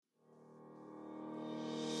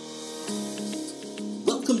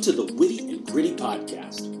Welcome to the Witty and Gritty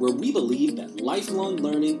Podcast, where we believe that lifelong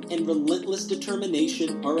learning and relentless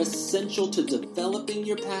determination are essential to developing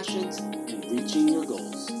your passions and reaching your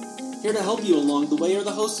goals. Here to help you along the way are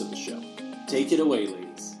the hosts of the show. Take it away,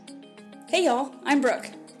 ladies. Hey y'all, I'm Brooke.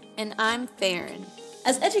 And I'm Farron.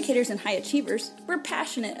 As educators and high achievers, we're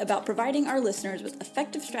passionate about providing our listeners with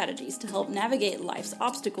effective strategies to help navigate life's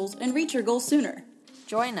obstacles and reach your goals sooner.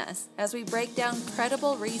 Join us as we break down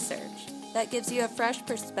credible research that gives you a fresh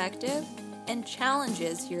perspective and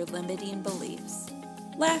challenges your limiting beliefs.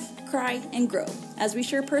 Laugh, cry, and grow as we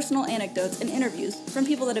share personal anecdotes and interviews from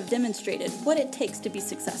people that have demonstrated what it takes to be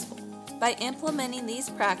successful. By implementing these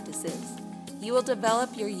practices, you will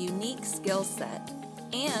develop your unique skill set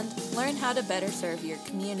and learn how to better serve your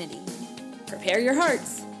community. Prepare your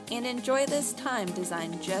hearts and enjoy this time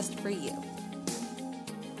designed just for you.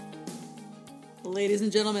 Ladies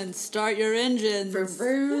and gentlemen, start your engines.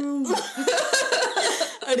 Vroom.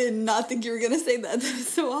 I did not think you were going to say that. That is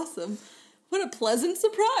so awesome. What a pleasant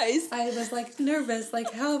surprise. I was nervous,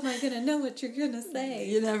 how am I going to know what you're going to say?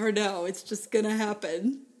 You never know. It's just going to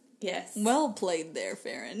happen. Yes. Well played there,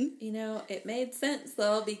 Farron. It made sense,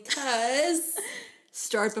 though, because...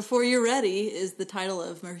 Start Before You're Ready is the title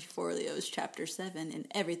of Marie Forleo's Chapter 7, and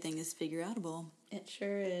everything is figure-outable. It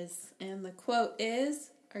sure is. And the quote is,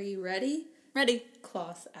 are you ready? Ready.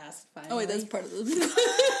 Klaus asked finally. Oh, wait, that's part of the...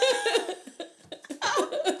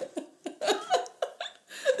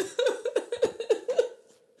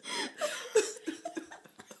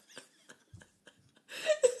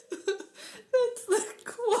 That's the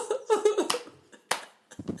quote.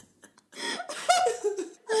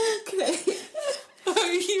 Okay.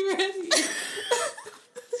 Are you ready?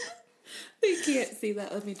 They can't see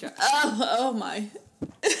that. Let me try. Oh my.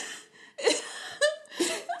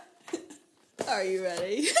 Are you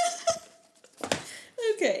ready?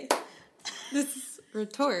 Okay. This is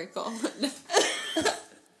rhetorical.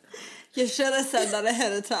 You should have said that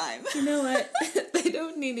ahead of time. You know what? They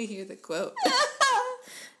don't need to hear the quote.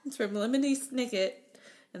 It's from Lemony Snicket,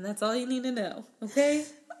 and that's all you need to know, okay?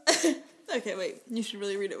 Okay, wait. You should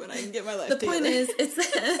really read it when I can get my life The together. point is, it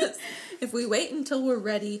says, if we wait until we're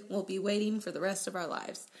ready, we'll be waiting for the rest of our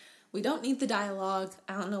lives. We don't need the dialogue.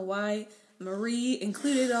 I don't know why Marie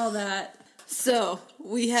included all that. So,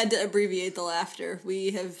 we had to abbreviate the laughter.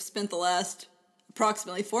 We have spent the last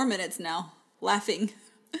approximately 4 minutes now laughing.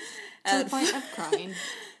 To the point of crying.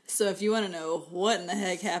 So if you want to know what in the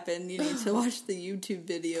heck happened, you need to watch the YouTube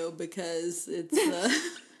video because it's...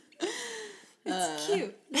 It's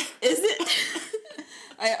cute. Is it?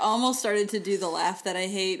 I almost started to do the laugh that I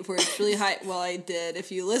hate where it's really high. Well, I did.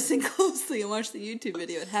 If you listen closely and watch the YouTube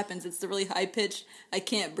video, it happens. It's the really high pitch, I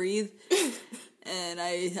can't breathe. And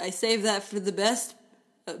I save that for the best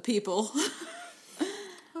people.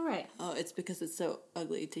 All right. Oh, it's because it's so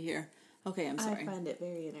ugly to hear. Okay, I'm sorry. I find it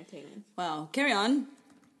very entertaining. Wow. Carry on.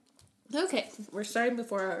 Okay, we're starting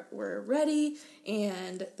before we're ready,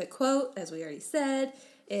 and the quote, as we already said,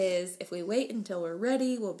 is, if we wait until we're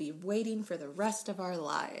ready, we'll be waiting for the rest of our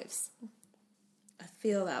lives. I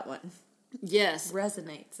feel that one. Yes.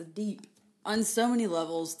 Resonates deep. On so many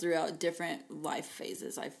levels throughout different life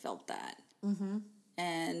phases, I felt that. Mm-hmm.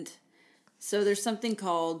 And so there's something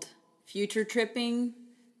called future tripping,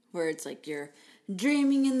 where it's like you're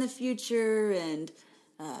dreaming in the future and...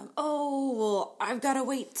 I've got to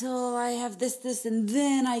wait till I have this, and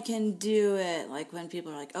then I can do it. Like when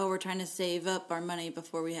people are like, we're trying to save up our money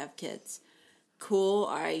before we have kids. Cool,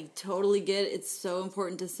 I totally get it. It's so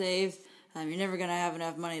important to save. You're never going to have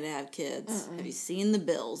enough money to have kids. Mm-mm. Have you seen the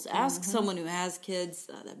bills? Ask someone who has kids.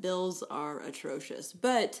 The bills are atrocious,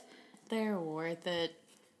 but they're worth it.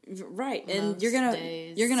 Right, and you're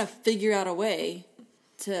gonna figure out a way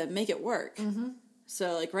to make it work. Mm-hmm.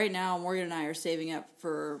 So, like, right now, Morgan and I are saving up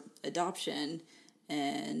for adoption,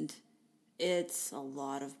 and it's a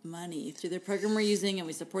lot of money through the program we're using, and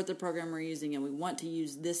we support the program we're using, and we want to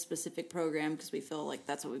use this specific program because we feel like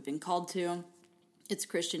that's what we've been called to. It's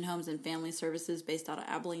Christian Homes and Family Services based out of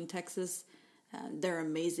Abilene, Texas. They're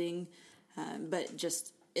amazing, but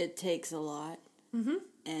just it takes a lot,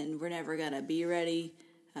 and we're never going to be ready.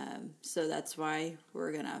 So that's why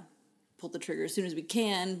we're going to pull the trigger as soon as we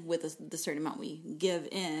can with the certain amount we give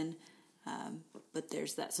in. But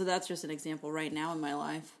there's that. So that's just an example right now in my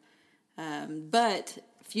life. But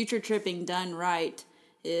future tripping done right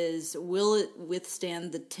is, will it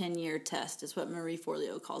withstand the 10-year test, is what Marie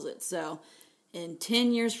Forleo calls it. So in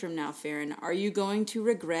 10 years from now, Farron, are you going to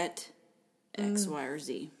regret X, Y, or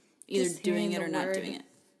Z? Either doing it or not doing it.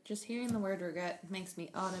 Just hearing the word regret makes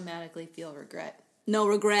me automatically feel regret. No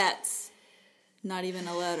regrets. Not even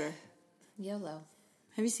a letter. YOLO.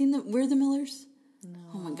 Have you seen We're the Millers? No.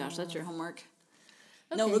 Oh my gosh, that's your homework.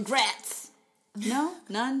 Okay. No regrets. No?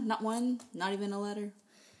 None? Not one? Not even a letter?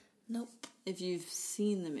 Nope. If you've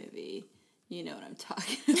seen the movie, you know what I'm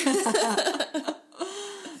talking about.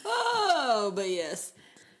 Oh, but yes.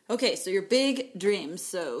 Okay, so your big dreams.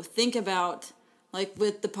 So think about, like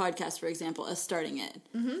with the podcast, for example, us starting it.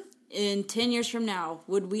 Mm-hmm. In 10 years from now,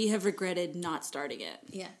 would we have regretted not starting it?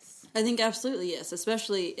 Yes. I think absolutely yes,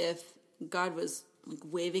 especially if God was like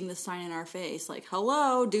waving the sign in our face, like,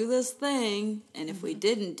 hello, do this thing. And if we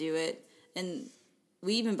didn't do it, and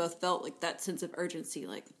we even both felt like that sense of urgency,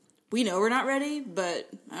 like, we know we're not ready, but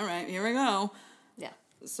all right, here we go. Yeah.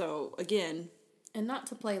 So again, and not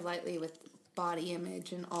to play lightly with body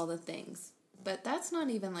image and all the things, but that's not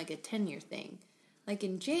even like a 10-year thing. Like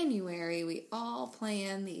in January, we all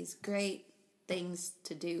plan these great things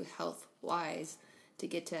to do health-wise to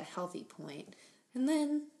get to a healthy point. And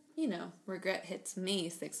then, regret hits me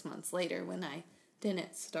 6 months later when I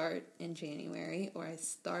didn't start in January, or I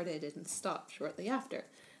started and stopped shortly after.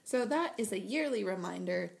 So that is a yearly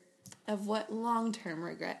reminder of what long-term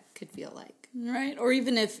regret could feel like. right? Or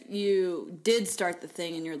even if you did start the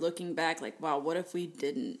thing and you're looking back, like, wow, what if we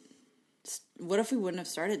didn't? What if we wouldn't have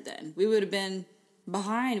started then? We would have been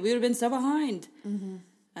behind. We would have been so behind. Mm-hmm.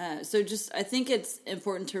 I think it's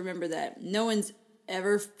important to remember that no one's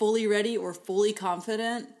ever fully ready or fully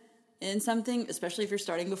confident in something, especially if you're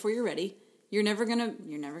starting before you're ready. You're never gonna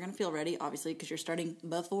feel ready, obviously, because you're starting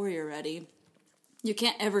before you're ready. You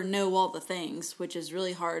can't ever know all the things, which is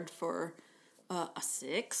really hard for an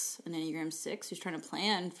Enneagram 6 who's trying to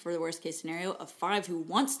plan for the worst case scenario, a 5 who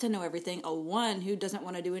wants to know everything, a 1 who doesn't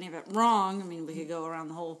want to do any of it wrong. I mean, we could go around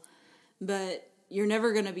the whole, but you're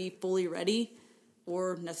never going to be fully ready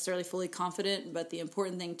or necessarily fully confident. But the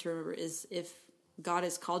important thing to remember is if God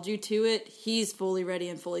has called you to it, He's fully ready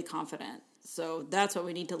and fully confident. So that's what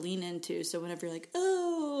we need to lean into. So whenever you're like,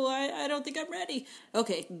 oh, I don't think I'm ready.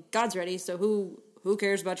 Okay, God's ready. So who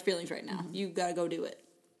cares about your feelings right now? Mm-hmm. You got to go do it.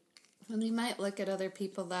 And you might look at other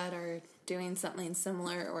people that are doing something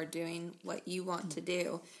similar or doing what you want to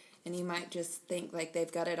do, and you might just think like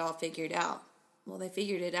they've got it all figured out. Well, they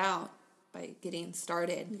figured it out by getting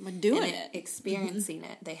started. By doing it. Experiencing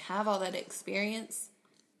it. They have all that experience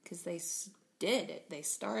because they did it. They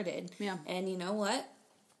started. Yeah. And you know what?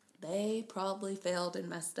 They probably failed and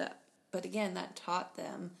messed up. But again, that taught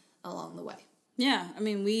them along the way. Yeah, I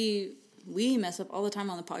mean, we mess up all the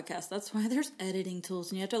time on the podcast. That's why there's editing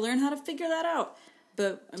tools, and you have to learn how to figure that out.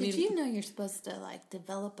 But Did you know you're supposed to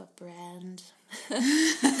develop a brand?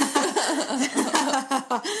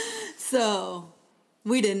 So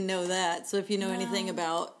we didn't know that. So if you know anything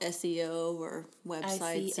about SEO or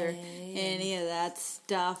websites ICA. or any of that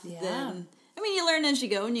stuff, Yeah. then you learn as you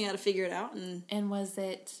go, and you got to figure it out. And was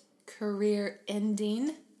it career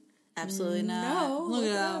ending? Absolutely not. No. Look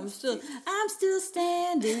at that. I'm still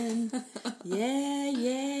standing.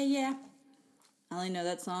 Yeah. I only know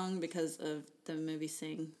that song because of the movie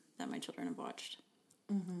Sing that my children have watched.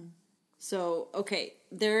 Mm-hmm. So, okay,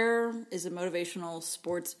 there is a motivational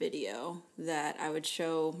sports video that I would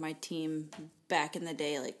show my team back in the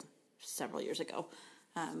day, like several years ago,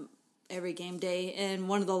 every game day. And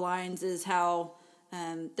one of the lines is how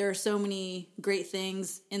there are so many great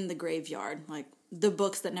things in the graveyard, like the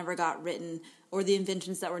books that never got written, or the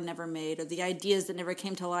inventions that were never made, or the ideas that never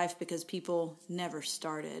came to life because people never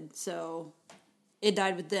started. So it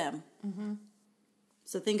died with them. Mm-hmm.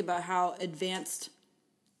 So think about how advanced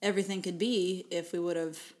everything could be if we would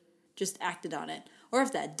have just acted on it. Or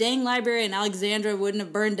if that dang library in Alexandria wouldn't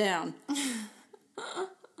have burned down.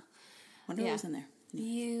 Wonder what was in there.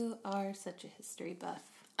 You are such a history buff.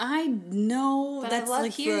 I know. But that's I love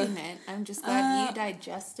like hearing it. I'm just glad you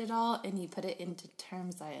digest it all and you put it into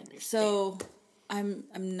terms I understand. So I'm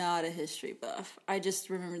not a history buff. I just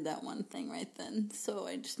remembered that one thing right then. So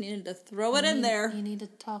I just needed to throw it in there. You need to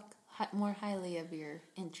talk more highly of your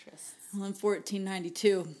interests. Well, in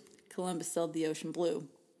 1492, Columbus sailed the ocean blue.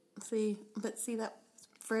 See, that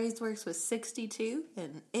phrase works with 62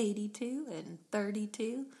 and 82 and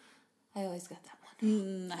 32. I always got that one.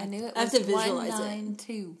 I knew it was I have to visualize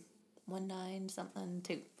 192. 19 something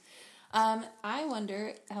 2. I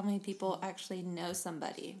wonder how many people actually know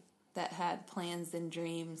somebody that had plans and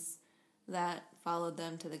dreams that followed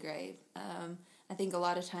them to the grave. I think a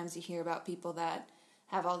lot of times you hear about people that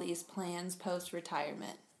have all these plans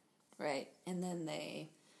post-retirement, right? And then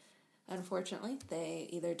unfortunately, they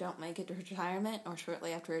either don't make it to retirement or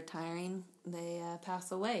shortly after retiring, they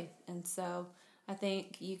pass away. And so I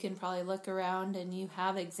think you can probably look around and you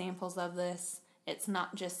have examples of this. It's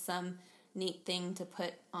not just some neat thing to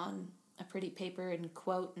put on a pretty paper and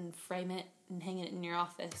quote and frame it and hang it in your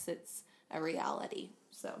office. It's a reality.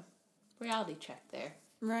 So, reality check there.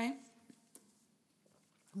 Right.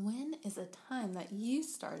 When is a time that you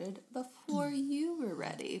started before you were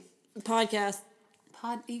ready? Podcast.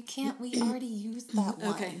 You can't. We already used that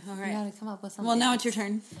one. Okay, all right. You gotta come up with something. Well, now else. it's your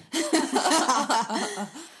turn.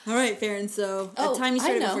 All right, Farron. So, a time you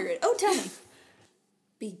started before you. Oh, tell me.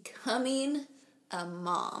 Becoming a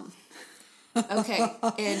mom. Okay,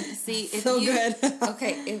 and see if So you good.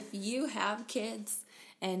 okay, if you have kids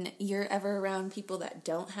and you're ever around people that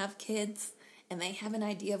don't have kids and they have an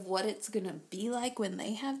idea of what it's gonna be like when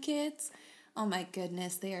they have kids, oh my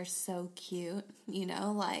goodness, they are so cute. You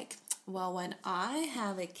know, like, well, when I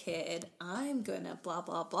have a kid, I'm gonna blah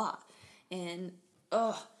blah blah, and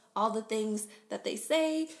all the things that they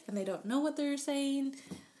say and they don't know what they're saying.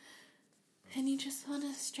 And you just want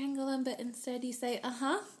to strangle them, but instead you say,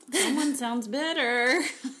 Someone sounds better.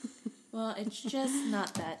 Well, it's just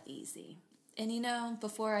not that easy. And you know,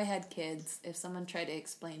 before I had kids, if someone tried to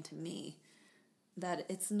explain to me that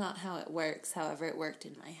it's not how it works, however it worked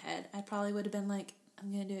in my head, I probably would have been like,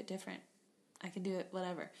 I'm going to do it different. I can do it,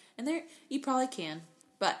 whatever. And you probably can.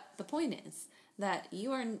 But the point is that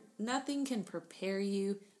nothing can prepare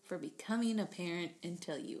you for becoming a parent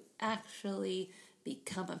until you actually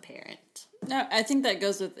become a parent. No, I think that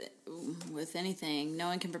goes with anything. No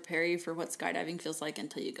one can prepare you for what skydiving feels like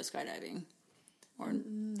until you go skydiving. Or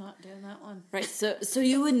Not doing that one. right, so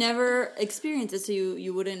you would never experience it, so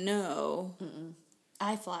you wouldn't know.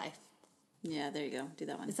 I fly. Yeah, there you go. Do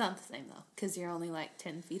that one. It's not the same though, because you're only like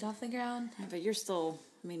 10 feet off the ground. Yeah, but you're still.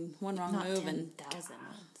 I mean, one wrong Not move 10,000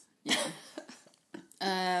 ones. Yeah.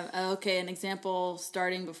 Okay, an example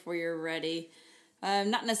starting before you're ready.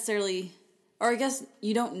 Not necessarily, or I guess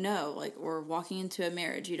you don't know, like, or walking into a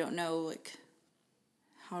marriage, you don't know, like,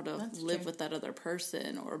 how to live with that other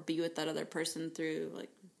person or be with that other person through, like,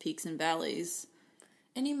 peaks and valleys.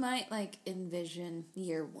 And you might, like, envision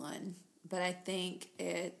year one, but I think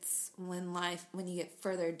it's when you get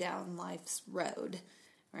further down life's road,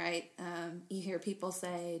 right? You hear people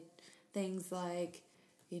say things like,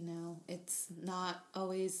 you know, it's not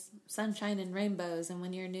always sunshine and rainbows, and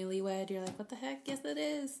when you're newlywed, you're like, what the heck? Yes, it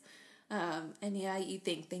is. And yeah, you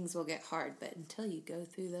think things will get hard, but until you go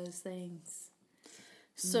through those things.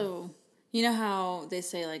 So, you know how they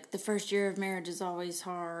say, like, the first year of marriage is always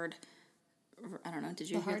hard? I don't know, did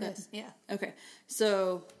you hear hardest, that? yeah. Okay,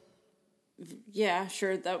 so, yeah,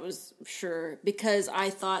 sure, because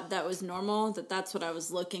I thought that was normal, that's what I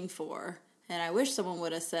was looking for, and I wish someone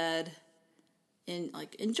would have said,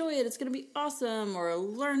 enjoy it, it's gonna be awesome, or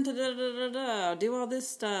learn to do all this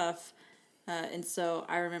stuff. And so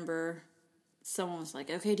I remember someone was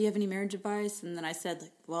like, okay, do you have any marriage advice? And then I said,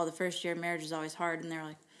 like, well, the first year of marriage is always hard. And they're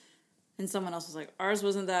like, and someone else was like, ours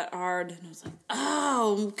wasn't that hard. And I was like,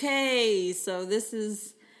 oh, okay. So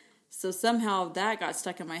somehow that got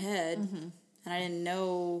stuck in my head. Mm-hmm. And I didn't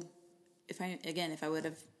know if I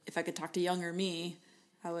could talk to younger me,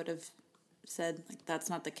 I would have said, like, that's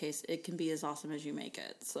not the case. It can be as awesome as you make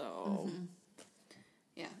it. So,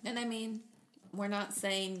 yeah. And I mean, we're not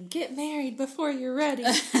saying get married before you're ready.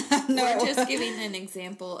 No. We're just giving an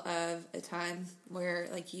example of a time where,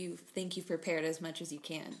 like, you think you've prepared as much as you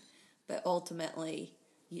can, but ultimately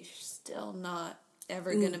you're still not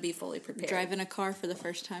ever going to be fully prepared. Driving a car for the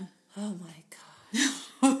first time. Oh my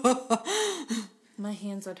gosh. My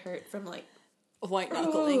hands would hurt from, like, white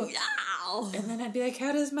knuckling. And then I'd be like,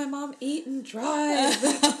 how does my mom eat and drive?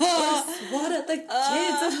 Or swat at the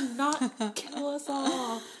kids and not kill us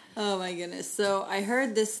all? Oh my goodness. So I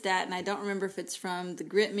heard this stat, and I don't remember if it's from the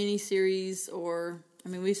Grit miniseries or, I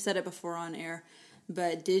mean, we've said it before on air,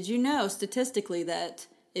 but did you know statistically that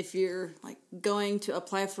if you're, like, going to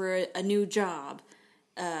apply for a new job,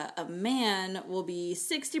 a man will be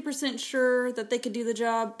 60% sure that they could do the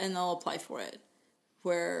job and they'll apply for it,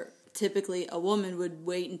 where typically a woman would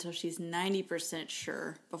wait until she's 90%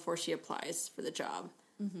 sure before she applies for the job.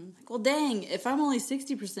 Mm-hmm. Like, well, dang, if I'm only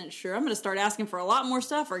 60% sure, I'm going to start asking for a lot more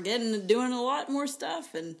stuff or doing a lot more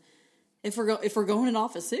stuff. And if we're going it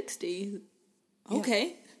off of 60,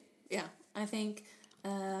 okay. Yeah, I think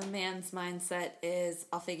a man's mindset is,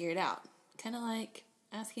 I'll figure it out. Kind of like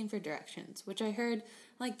asking for directions, which I heard,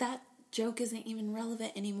 like, that joke isn't even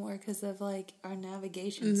relevant anymore because of, like, our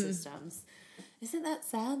navigation systems. Isn't that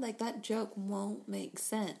sad? Like, that joke won't make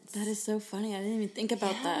sense. That is so funny. I didn't even think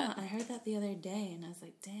about that. I heard that the other day, and I was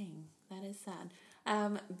like, dang, that is sad.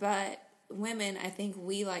 But women, I think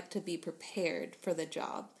we like to be prepared for the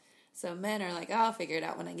job. So men are like, oh, I'll figure it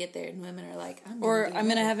out when I get there. And women are like, I'm going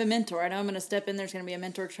to have a mentor. I know I'm going to step in. There's going to be a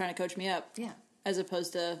mentor trying to coach me up. Yeah. As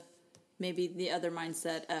opposed to maybe the other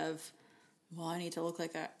mindset of, well, I need to look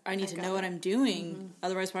like I need to know what I'm doing. Mm-hmm.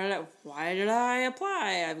 Otherwise, why did I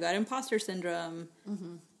apply? I've got imposter syndrome.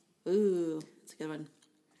 Mm-hmm. Ooh, that's a good one.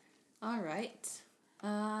 All right.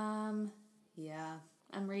 Yeah,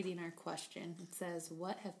 I'm reading our question. It says,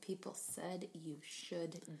 what have people said you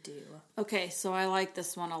should do? Okay, so I like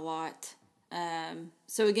this one a lot.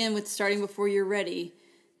 So again, with starting before you're ready,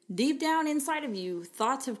 deep down inside of you,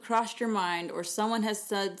 thoughts have crossed your mind, or someone has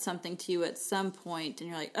said something to you at some point, and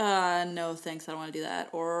you're like, no, thanks, I don't want to do that.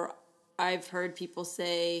 Or I've heard people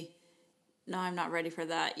say, no, I'm not ready for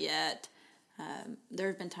that yet. There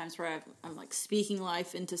have been times where I'm like speaking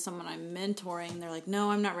life into someone I'm mentoring, and they're like,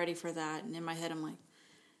 no, I'm not ready for that. And in my head, I'm like,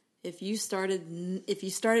 if you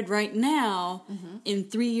started right now, mm-hmm. in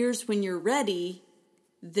 3 years when you're ready,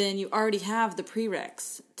 then you already have the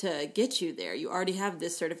prereqs to get you there. You already have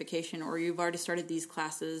this certification, or you've already started these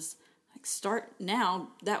classes. Like, start now.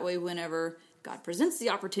 That way, whenever God presents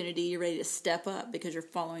the opportunity, you're ready to step up because you're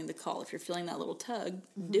following the call. If you're feeling that little tug,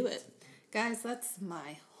 mm-hmm. do it. Guys, that's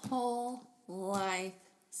my whole life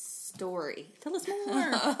story. Tell us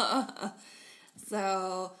more.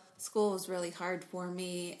 So, school was really hard for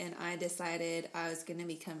me, and I decided I was going to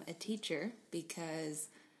become a teacher because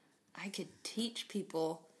I could teach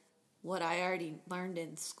people what I already learned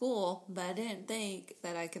in school, but I didn't think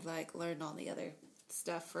that I could learn all the other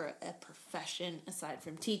stuff for a profession aside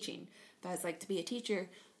from teaching. But I was like, to be a teacher,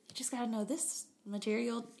 you just got to know this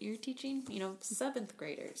material you're teaching, 7th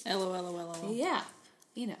graders. LOL. Yeah,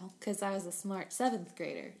 because I was a smart 7th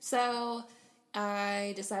grader. So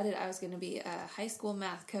I decided I was going to be a high school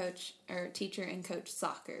math coach or teacher and coach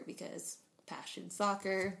soccer because passion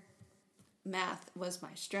soccer. Math was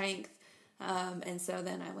my strength, and so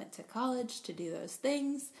then I went to college to do those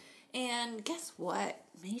things, and guess what?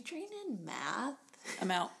 Majoring in math, I'm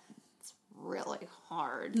out. It's really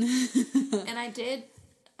hard. And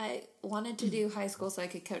I wanted to do high school so I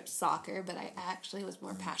could coach soccer, but I actually was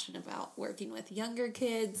more passionate about working with younger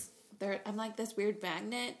kids. I'm like this weird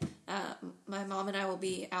magnet. My mom and I will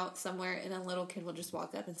be out somewhere, and a little kid will just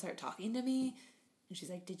walk up and start talking to me. And she's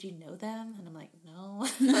like, did you know them? And I'm like, no.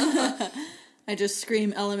 I just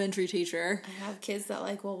scream elementary teacher. I have kids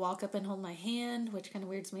that will walk up and hold my hand, which kind of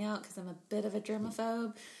weirds me out because I'm a bit of a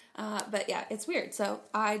germaphobe. But yeah, it's weird. So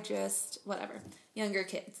I just, younger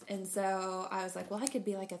kids. And so I was like, well, I could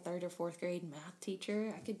be like a 3rd or 4th grade math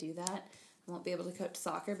teacher. I could do that. I won't be able to coach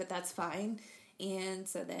soccer, but that's fine. And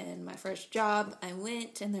so then my first job, I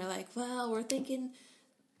went and they're like, well, we're thinking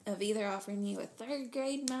of either offering you a 3rd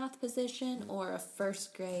grade math position or a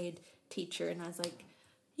 1st grade teacher. And I was like,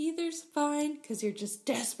 either's fine, because you're just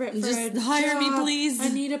desperate for a job. Hire me, please. I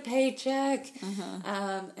need a paycheck.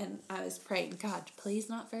 Uh-huh. And I was praying, God, please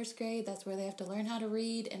not 1st grade. That's where they have to learn how to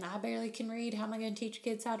read, and I barely can read. How am I going to teach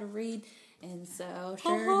kids how to read? And so,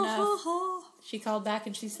 sure enough, she called back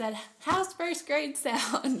and she said, how's 1st grade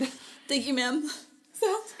sound? Thank you, ma'am.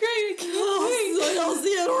 Sounds great. I can't wait. I'll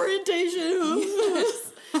see you at orientation. Yes.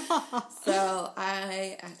 So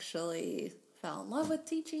I actually fell in love with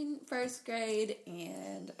teaching 1st grade,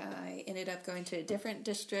 and I ended up going to a different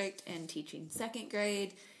district and teaching 2nd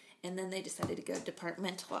grade, and then they decided to go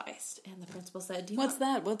departmentalized, and the principal said, What's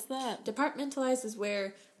that? Departmentalized is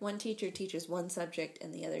where one teacher teaches one subject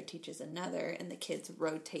and the other teaches another, and the kids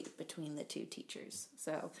rotate between the 2 teachers.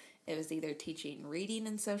 So it was either teaching reading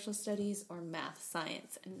and social studies or math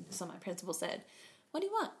science, and so my principal said, what do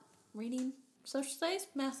you want? Reading, social studies,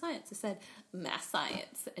 math science? I said, math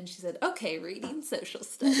science. And she said, okay, reading, social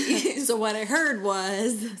studies. So what I heard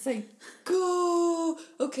was, it's like, go.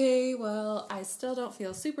 Okay, well, I still don't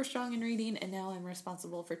feel super strong in reading, and now I'm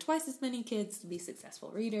responsible for twice as many kids to be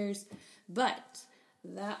successful readers. But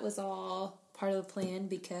that was all part of the plan,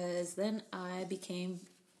 because then I became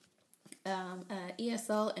an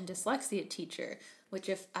ESL and dyslexia teacher, which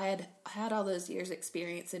if I had had all those years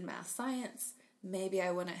experience in math science, maybe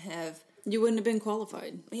I wouldn't have... You wouldn't have been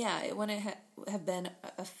qualified. Yeah, it wouldn't have been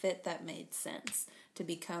a fit that made sense to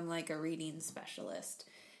become like a reading specialist.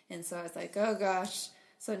 And so I was like, oh gosh.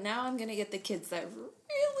 So now I'm going to get the kids that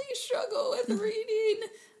really struggle with reading.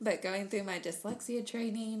 But going through my dyslexia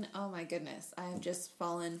training, oh my goodness, I have just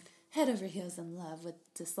fallen head over heels in love with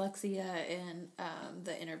dyslexia and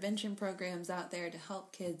the intervention programs out there to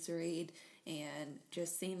help kids read. And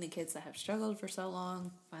just seeing the kids that have struggled for so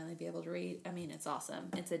long finally be able to read, I mean, it's awesome.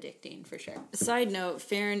 It's addicting for sure. Side note,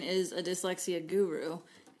 Farron is a dyslexia guru,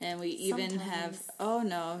 and we even have... Oh,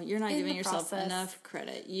 no, you're not giving yourself enough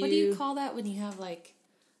credit. What do you call that when you have, like,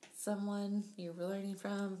 someone you're learning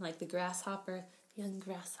from, like the grasshopper? Young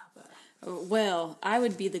grasshopper. Well, I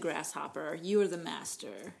would be the grasshopper. You are the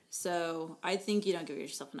master. So I think you don't give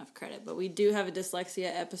yourself enough credit. But we do have a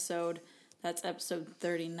dyslexia episode That's episode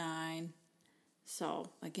 39. So,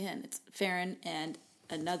 again, it's Farron and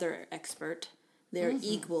another expert. They're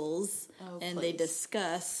equals, and they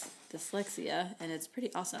discuss dyslexia, and it's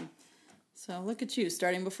pretty awesome. So, look at you,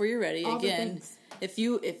 starting before you're ready. All again, if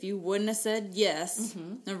you wouldn't have said yes,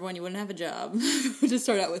 number one, you wouldn't have a job to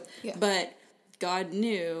start out with. Yeah. But God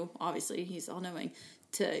knew, obviously, He's all-knowing,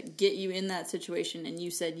 to get you in that situation, and you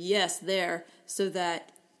said yes there, so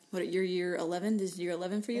that, your year 11? This is year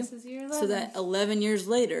 11 for you? This is year 11. So that 11 years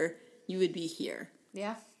later, you would be here.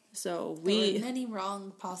 Yeah. So there were many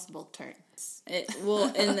wrong possible turns.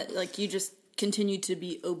 And like you just continued to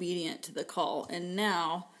be obedient to the call. And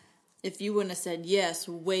now, if you wouldn't have said yes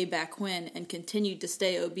way back when and continued to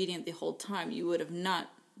stay obedient the whole time, you would have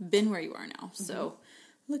not been where you are now. So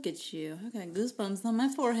look at you. I got goosebumps on my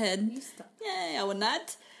forehead. Yay, I would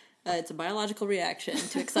not. It's a biological reaction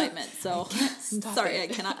to excitement. So sorry, I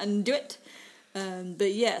cannot undo it.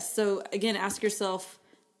 But yes, so again, ask yourself,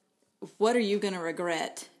 what are you going to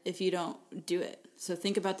regret if you don't do it? So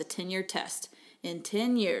think about the 10-year test. In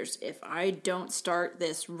 10 years, if I don't start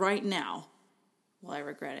this right now, will I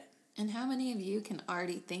regret it? And how many of you can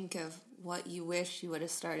already think of what you wish you would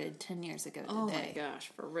have started 10 years ago today? Oh my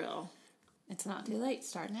gosh, for real. It's not too late.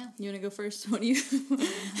 Start now. You want to go first? What do you...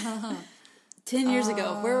 10 years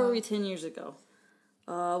ago. Where were we 10 years ago?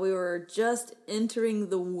 We were just entering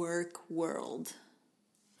the work world.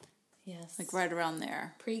 Yes. Like right around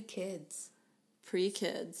there. Pre-kids.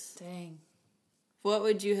 Dang. What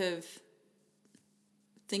would you have...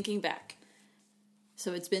 Thinking back.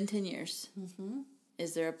 So it's been 10 years. Mm-hmm.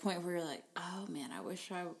 Is there a point where you're like, oh man, I wish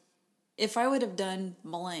if I would have done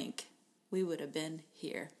blank, we would have been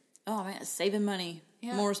here. Oh man, saving money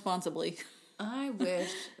more responsibly. I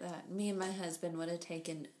wish that me and my husband would have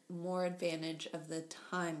taken more advantage of the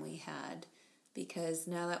time we had, because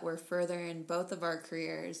now that we're further in both of our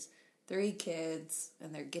careers, 3 kids,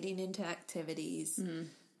 and they're getting into activities,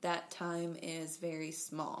 that time is very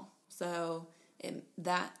small. So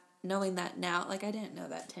knowing that now, like I didn't know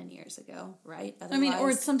that 10 years ago, right? Otherwise, I mean,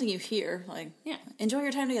 or it's something you hear, like, enjoy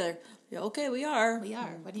your time together. Yeah, okay, we are. We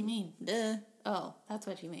are. What do you mean? Duh. Oh, that's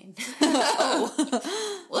what you mean.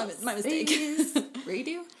 My mistake.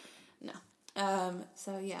 Redo? No.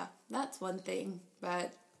 So yeah, that's one thing.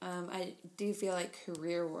 But I do feel like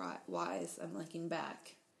career-wise, I'm looking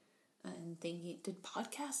back and thinking, did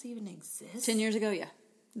podcasts even exist? 10 years ago, yeah.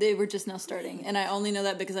 They were just now starting. And I only know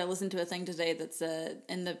that because I listened to a thing today that said,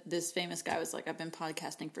 and this famous guy was like, I've been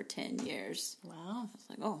podcasting for 10 years. Wow. I was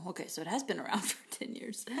like, oh, okay, so it has been around for 10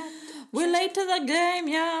 years. We're late to the game,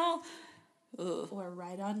 y'all. Ugh. We're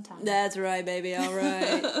right on time. That's right, baby, all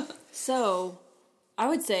right. So, I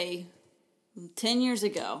would say 10 years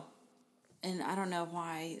ago, and I don't know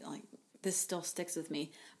why, like, this still sticks with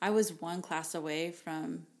me. I was one class away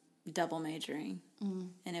from double majoring.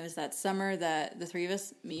 And it was that summer that the 3 of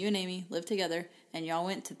us, me, you, and Amy, lived together, and y'all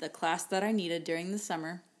went to the class that I needed during the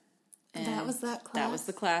summer. And that was that class? That was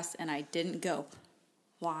the class, and I didn't go.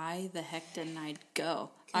 Why the heck didn't I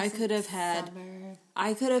go? I could have had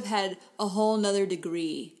a whole nother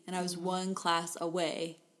degree, and I was one class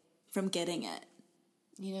away from getting it.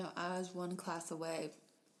 You know, I was one class away,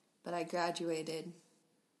 but I graduated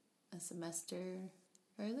a semester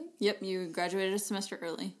early? Yep, you graduated a semester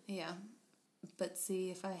early. Yeah. But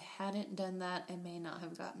see, if I hadn't done that, I may not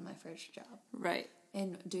have gotten my first job. Right.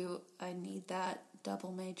 And do I need that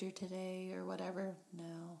double major today or whatever?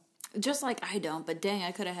 No. Just like I don't, but dang,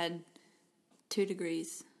 I could have had 2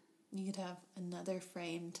 degrees. You could have another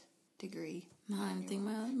framed degree. I think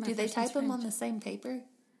my do they type them on the same paper?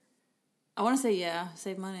 I want to say yeah,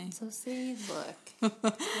 save money. So see, look.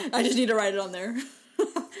 I just need to write it on there.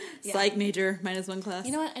 Psych major, -1 class.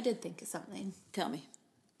 You know what? I did think of something. Tell me.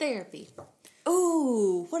 Therapy.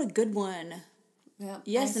 Ooh, what a good one. Yep.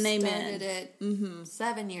 Yes, and amen. I started it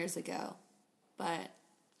 7 years ago, but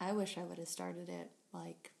I wish I would have started it,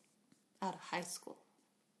 like, out of high school.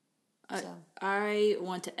 I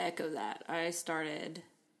want to echo that. I started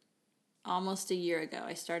almost a year ago.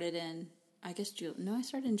 I started in, I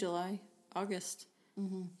started in July, August.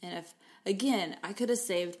 Mm-hmm. And if, again, I could have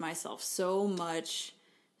saved myself so much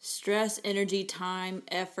stress, energy, time,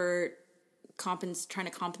 effort, trying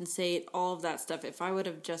to compensate, all of that stuff. If I would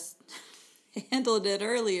have just handled it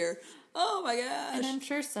earlier, oh my gosh. And I'm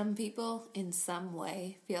sure some people in some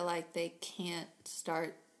way feel like they can't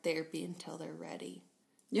start therapy until they're ready.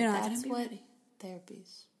 You're not That's gonna be what ready.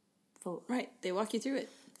 Therapy's for. Right. They walk you through it.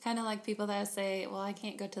 Kind of like people that say, well, I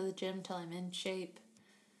can't go to the gym till I'm in shape.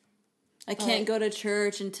 I can't go to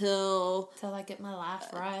church until I get my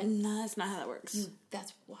life right. No, that's not how that works.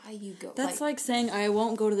 That's why you go. That's like saying I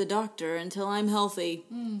won't go to the doctor until I'm healthy.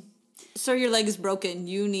 Sir, your leg is broken.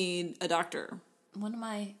 You need a doctor. One of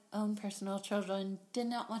my own personal children did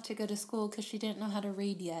not want to go to school because she didn't know how to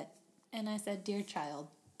read yet. And I said, dear child,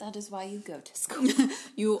 that is why you go to school.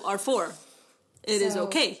 You are 4. It is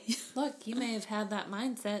okay. Look, you may have had that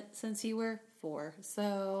mindset since you were 4.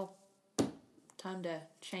 So, time to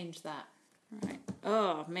change that. Right.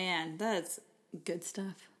 Oh, man, that's good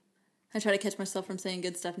stuff. I try to catch myself from saying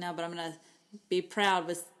good stuff now, but I'm going to be proud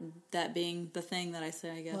with that being the thing that I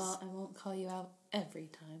say, I guess. Well, I won't call you out every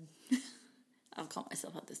time. I'll call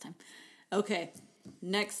myself out this time. Okay,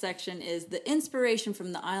 next section is the inspiration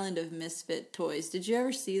from the Island of Misfit Toys. Did you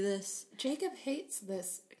ever see this? Jacob hates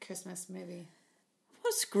this Christmas movie.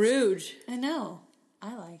 What a Scrooge. I know.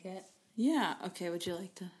 I like it. Yeah, okay, would you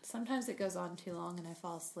like to? Sometimes it goes on too long and I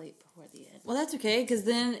fall asleep before the end. Well, that's okay, because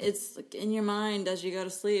then it's like in your mind as you go to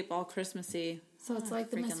sleep, all Christmassy. So it's like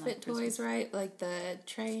the Misfit Toys, right? Like the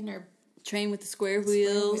train with the square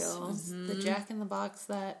wheels. Mm-hmm. The Jack in the Box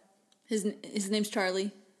that... His name's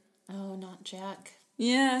Charlie. Oh, not Jack.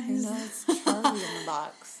 Yeah. No, it's Charlie in the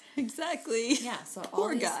box. Exactly. Yeah, so all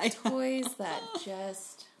Poor these guy. toys that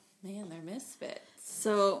just... Man, they're misfits.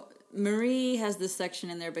 So Marie has this section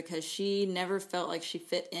in there because she never felt like she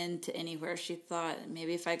fit into anywhere. She thought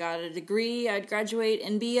maybe if I got a degree, I'd graduate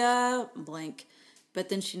and be a blank. But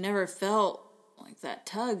then she never felt like that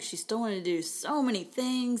tug. She still wanted to do so many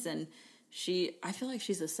things, and I feel like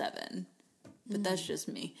she's a 7, but that's just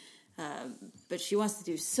me. But she wants to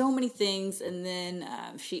do so many things, and then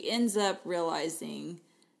she ends up realizing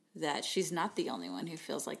that she's not the only one who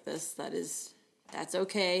feels like this. That's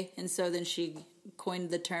okay. And so then she coined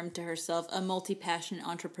the term to herself, a multi-passionate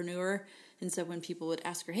entrepreneur. And so when people would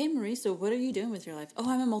ask her, hey, Marie, so what are you doing with your life? Oh,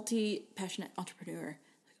 I'm a multi-passionate entrepreneur.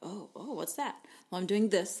 Like, oh, what's that? Well, I'm doing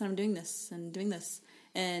this, and I'm doing this, and doing this.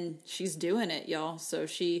 And she's doing it, y'all. So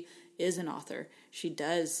she is an author. She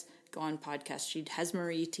does go on podcasts. She has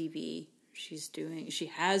Marie TV. She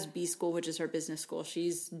has B School, which is her business school.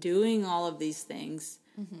 She's doing all of these things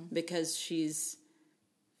because she's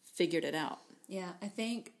figured it out. Yeah, I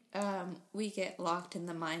think we get locked in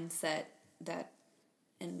the mindset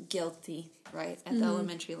and guilty, right, at the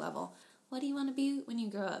elementary level. What do you want to be when you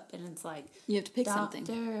grow up? And it's like... You have to pick doctor,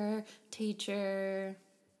 something. Teacher,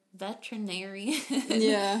 veterinarian.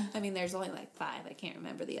 Yeah. I mean, there's only like 5. I can't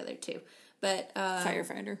remember the other 2. But...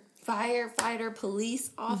 Firefighter,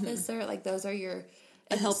 police officer, like those are your...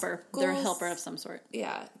 A helper. Schools, They're a helper of some sort.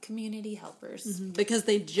 Yeah, community helpers. Because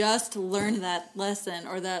they just learned that lesson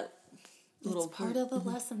or that little... It's part of the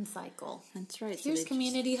lesson cycle. That's right. Here's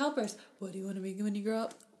community helpers. What do you want to be when you grow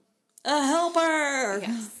up? A helper!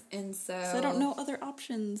 Yes, and so I don't know other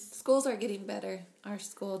options. Schools are getting better. Our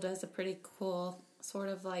school does a pretty cool sort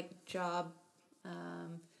of like job,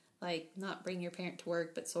 like not bring your parent to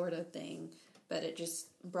work, but sort of thing. But it just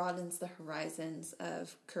broadens the horizons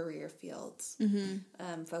of career fields,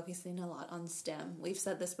 focusing a lot on STEM. We've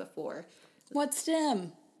said this before. What's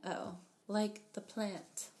STEM? Oh, like the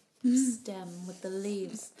plant. STEM with the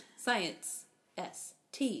leaves. Science, S.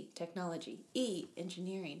 T, technology. E,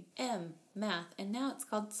 engineering. M, math. And now it's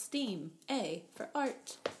called STEAM. A, for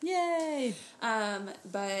art. Yay!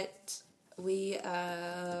 But we,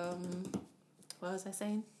 what was I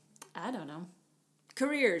saying? I don't know.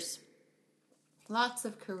 Careers. Lots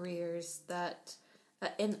of careers that,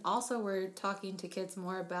 and also we're talking to kids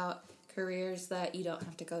more about careers that you don't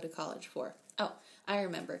have to go to college for. Oh, I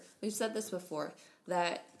remember. We've said this before,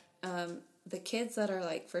 that the kids that are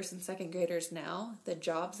like first and second graders now, the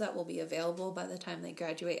jobs that will be available by the time they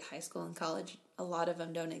graduate high school and college, a lot of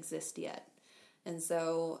them don't exist yet. And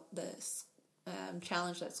so the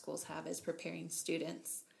challenge that schools have is preparing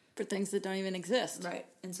students For things that don't even exist. Right.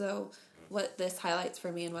 And so what this highlights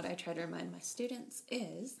for me and what I try to remind my students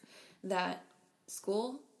is that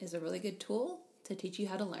school is a really good tool to teach you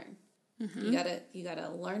how to learn. You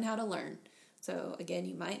gotta learn how to learn. So again,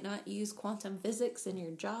 you might not use quantum physics in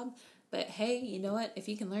your job, but hey, you know what? If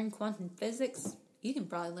you can learn quantum physics, you can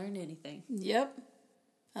probably learn anything. Yep.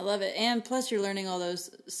 I love it. And plus you're learning all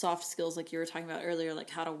those soft skills like you were talking about earlier,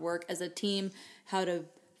 like how to work as a team, how to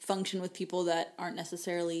function with people that aren't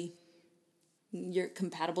necessarily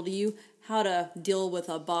compatible to you, how to deal with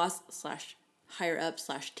a boss / higher up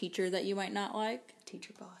 / teacher that you might not like.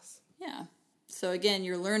 Teacher boss. Yeah. So again,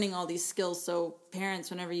 you're learning all these skills. So parents,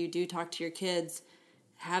 whenever you do talk to your kids,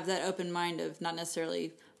 have that open mind of not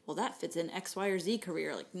necessarily, well, that fits in X, Y, or Z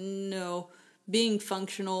career. Like, no, being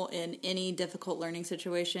functional in any difficult learning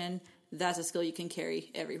situation, that's a skill you can carry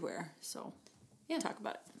everywhere. So yeah, talk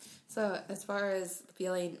about it. So as far as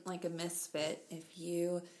feeling like a misfit, if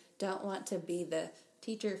you don't want to be the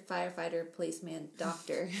teacher, firefighter, policeman,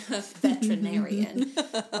 doctor, veterinarian.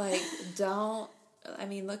 Like,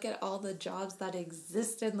 look at all the jobs that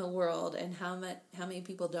exist in the world and how many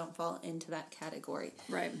people don't fall into that category.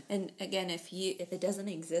 Right. And again, if it doesn't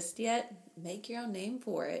exist yet, make your own name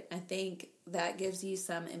for it. I think that gives you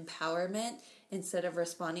some empowerment instead of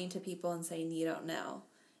responding to people and saying you don't know.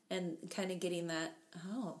 And kind of getting that,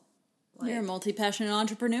 you're a multi-passionate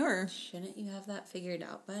entrepreneur. Shouldn't you have that figured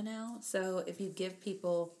out by now? So if you give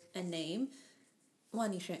people a name,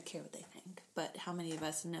 one, you shouldn't care what they think. But how many of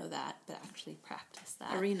us know that but actually practice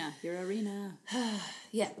that? Arena. Your arena.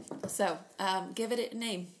 Yeah. So give it a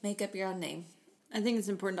name. Make up your own name. I think it's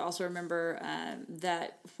important to also remember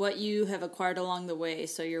that what you have acquired along the way,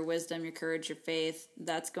 so your wisdom, your courage, your faith,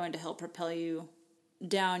 that's going to help propel you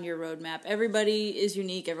down your roadmap. Everybody is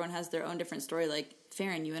unique. Everyone has their own different story. Like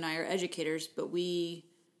Farron, you and I are educators, but we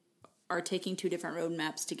are taking two different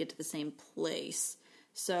roadmaps to get to the same place.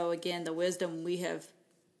 So again, the wisdom we have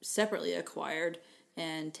separately acquired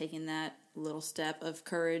and taking that little step of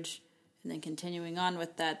courage and then continuing on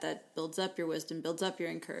with that builds up your wisdom, builds up your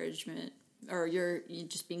encouragement, or you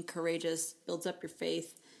just being courageous, builds up your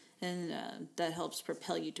faith, and that helps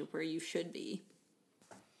propel you to where you should be.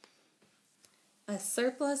 A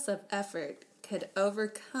surplus of effort could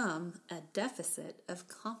overcome a deficit of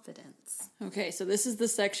confidence. Okay, so this is the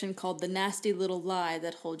section called the nasty little lie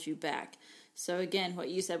that holds you back. So again, what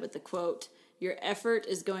you said with the quote, your effort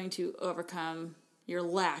is going to overcome your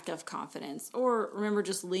lack of confidence. Or remember,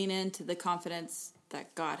 just lean into the confidence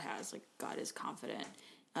that God has. Like, God is confident.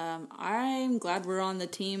 I'm glad we're on the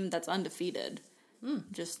team that's undefeated.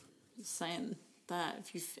 Just saying that.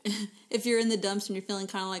 If you're in the dumps and you're feeling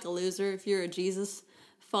kind of like a loser, if you're a Jesus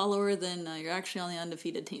follower, then you're actually on the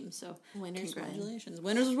undefeated team. So congratulations.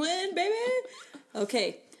 Winners win, baby!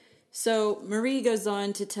 Okay. So Marie goes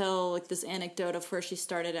on to tell like this anecdote of where she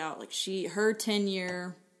started out. Like her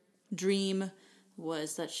 10-year dream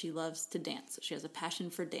was that she loves to dance. She has a passion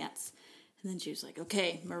for dance. And then she was like,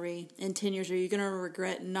 okay, Marie, in 10 years, are you going to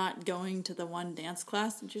regret not going to the one dance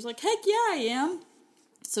class? And she's like, heck yeah, I am.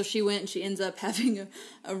 So she went and she ends up having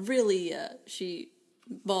a really, she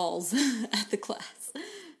balls at the class.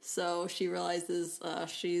 So she realizes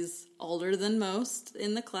she's older than most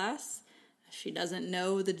in the class. She doesn't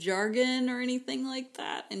know the jargon or anything like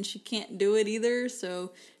that, and she can't do it either,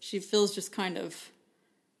 so she feels just kind of,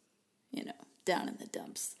 down in the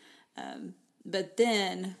dumps. But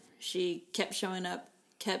then she kept showing up,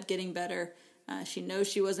 kept getting better. She knows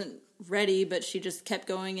she wasn't ready, but she just kept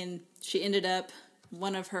going, and she ended up,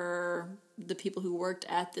 the people who worked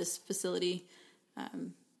at this facility,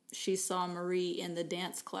 she saw Marie in the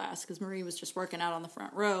dance class, because Marie was just working out on the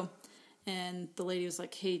front row, and the lady was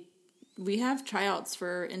like, hey, we have tryouts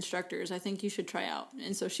for instructors. I think you should try out.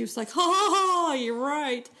 And so she was like, ha, you're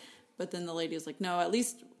right. But then the lady was like, no, at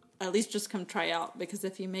least just come try out, because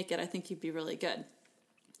if you make it, I think you'd be really good.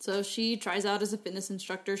 So she tries out as a fitness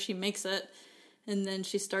instructor. She makes it. And then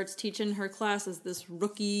she starts teaching her class as this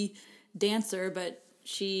rookie dancer, but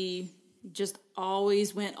she just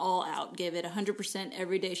always went all out, gave it 100%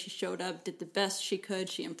 every day she showed up, did the best she could.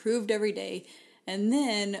 She improved every day. And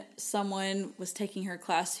then someone was taking her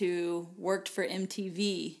class who worked for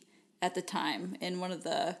MTV at the time in one of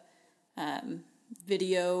the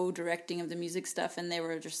video directing of the music stuff. And they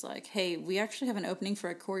were just like, hey, we actually have an opening for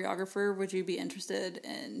a choreographer. Would you be interested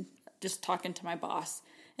in just talking to my boss?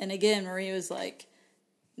 And again, Marie was like,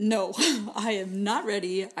 no, I am not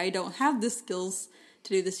ready. I don't have the skills to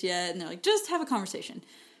do this yet. And they're like, just have a conversation.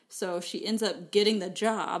 So she ends up getting the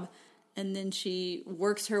job. And then she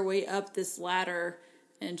works her way up this ladder,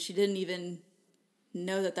 and she didn't even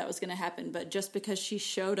know that was going to happen. But just because she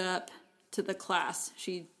showed up to the class,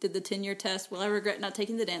 she did the 10-year test. Will I regret not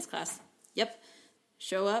taking the dance class? Yep.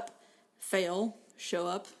 Show up, fail, show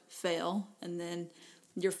up, fail. And then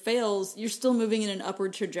your fails, you're still moving in an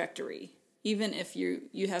upward trajectory. Even if you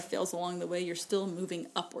have fails along the way, you're still moving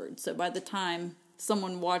upward. So by the time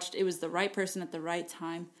someone watched, it was the right person at the right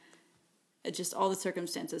time. It just, all the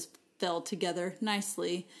circumstances fell together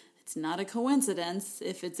nicely. It's not a coincidence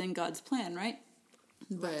if it's in God's plan, right?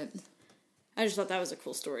 But I just thought that was a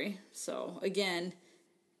cool story. So again,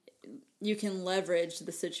 you can leverage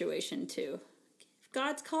the situation too. If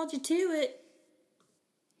God's called you to it,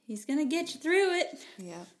 He's going to get you through it.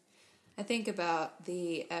 Yeah. I think about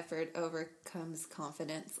the effort overcomes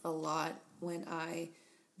confidence a lot when I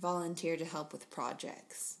volunteer to help with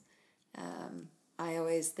projects. I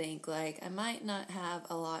always think, like, I might not have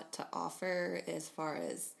a lot to offer as far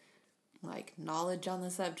as like knowledge on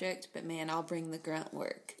the subject, but man, I'll bring the grunt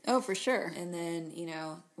work. Oh, for sure. And then,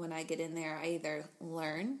 when I get in there, I either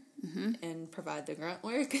learn and provide the grunt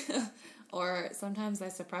work, or sometimes I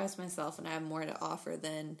surprise myself and I have more to offer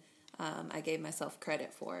than I gave myself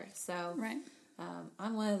credit for. So right.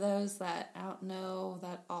 I'm one of those that I don't know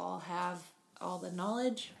that I'll have all the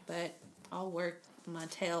knowledge, but I'll work my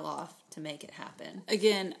tail off to make it happen.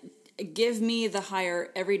 Again, give me the hire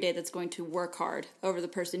every day that's going to work hard over the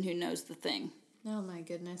person who knows the thing. Oh my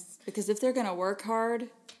goodness. Because if they're going to work hard,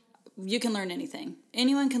 you can learn anything.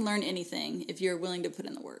 Anyone can learn anything if you're willing to put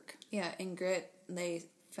in the work. Yeah, in Grit, they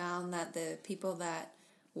found that the people that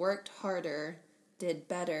worked harder did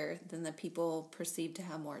better than the people perceived to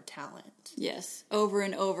have more talent. Yes, over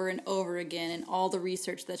and over and over again in all the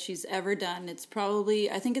research that she's ever done. It's probably,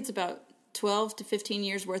 I think it's about 12 to 15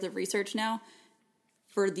 years worth of research now.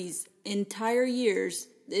 For these entire years,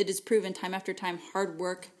 it is proven time after time, hard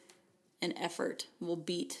work and effort will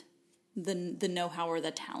beat the know-how or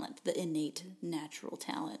the talent, the innate natural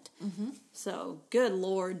talent. Mm-hmm. So, good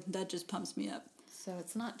Lord, that just pumps me up. So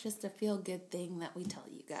it's not just a feel-good thing that we tell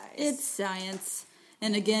you guys. It's science.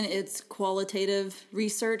 And again, it's qualitative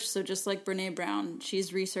research. So just like Brené Brown,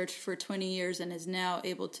 she's researched for 20 years and is now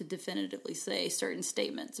able to definitively say certain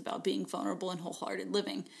statements about being vulnerable and wholehearted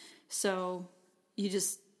living. So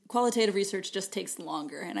qualitative research just takes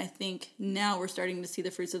longer. And I think now we're starting to see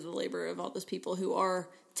the fruits of the labor of all those people who are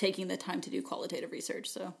taking the time to do qualitative research.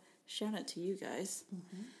 So shout out to you guys.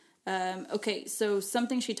 Mm-hmm. Okay, so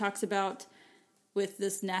something she talks about with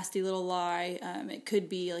this nasty little lie, it could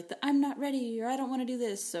be like I'm not ready or I don't want to do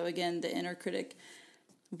this. So again, the inner critic.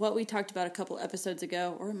 What we talked about a couple episodes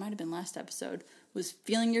ago, or it might have been last episode, was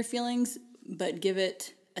feeling your feelings, but give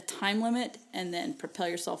it a time limit and then propel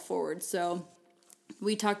yourself forward. So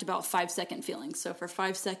we talked about 5-second feelings. So for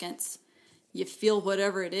 5 seconds, you feel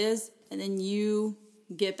whatever it is, and then you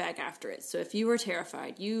get back after it. So if you were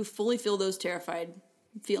terrified, you fully feel those terrified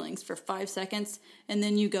feelings for 5 seconds, and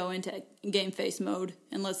then you go into game face mode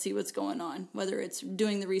and let's see what's going on, whether it's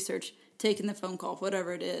doing the research, taking the phone call,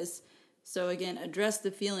 whatever it is. So again, address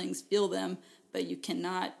the feelings, feel them, but you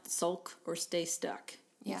cannot sulk or stay stuck.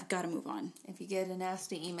 You've got to move on. If you get a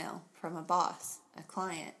nasty email from a boss, a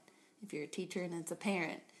client, if you're a teacher and it's a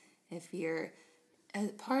parent, if you're a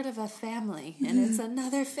part of a family and it's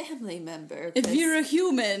another family member. If you're a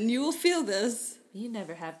human, you will feel this. You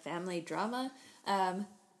never have family drama.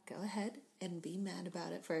 Go ahead and be mad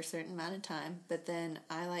about it for a certain amount of time, but then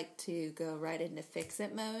I like to go right into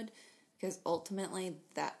fix-it mode, because ultimately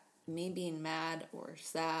that me being mad or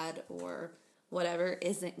sad or whatever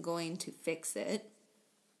isn't going to fix it.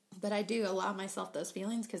 But I do allow myself those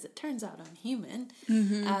feelings because it turns out I'm human.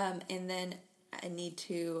 Mm-hmm. And then I need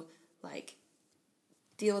to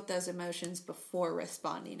deal with those emotions before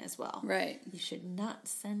responding as well. Right. You should not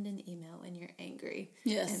send an email when you're angry.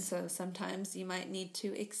 Yes. And so sometimes you might need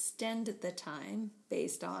to extend the time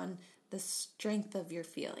based on the strength of your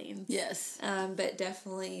feelings. Yes. But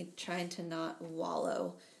definitely trying to not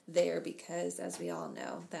wallow there, because as we all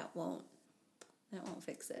know, that won't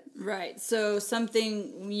fix it. Right. So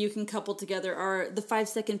something you can couple together are the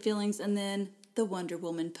 5-second feelings and then the Wonder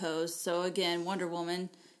Woman pose. So again, Wonder Woman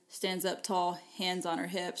stands up tall, hands on her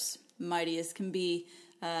hips, mighty as can be.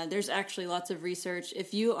 There's actually lots of research.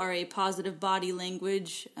 If you are a positive body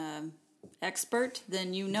language expert,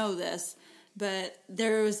 then you know this. But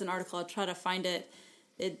there was an article, I'll try to find it.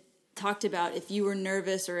 It talked about if you were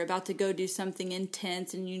nervous or about to go do something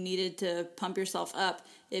intense and you needed to pump yourself up,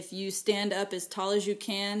 if you stand up as tall as you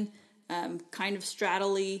can, kind of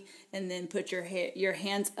straddly, and then put your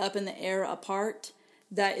hands up in the air apart,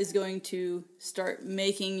 that is going to start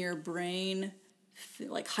making your brain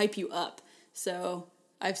hype you up. So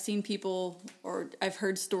I've seen people, or I've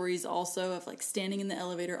heard stories also of standing in the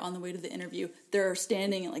elevator on the way to the interview. They're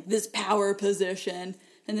standing in this power position,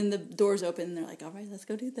 and then the doors open and they're like, all right, let's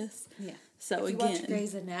go do this. Yeah. So if you again, watch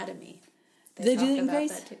Grey's Anatomy, they talk do in about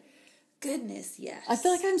Grey's? that too. Goodness, yes. I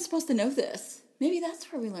feel like I'm supposed to know this. Maybe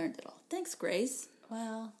that's where we learned it all. Thanks, Grace.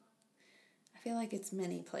 Well, I feel like it's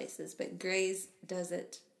many places, but Grey's does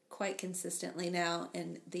it quite consistently now.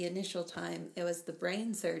 And the initial time, it was the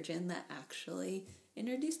brain surgeon that actually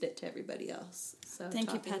introduced it to everybody else. So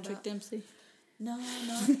Thank you, Patrick Dempsey. No,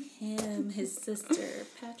 not him. His sister,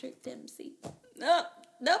 Patrick Dempsey.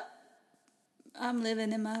 Nope. I'm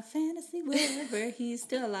living in my fantasy world where he's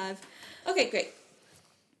still alive. Okay, great.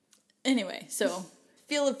 Anyway, so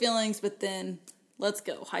feel the feelings, but then let's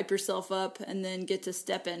go. Hype yourself up and then get to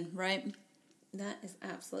step in, right? That is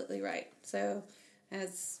absolutely right. So,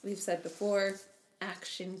 as we've said before,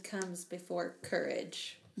 action comes before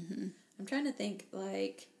courage. Mm-hmm. I'm trying to think,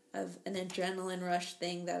 of an adrenaline rush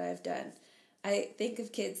thing that I've done. I think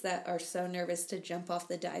of kids that are so nervous to jump off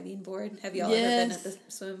the diving board. Have y'all ever been at the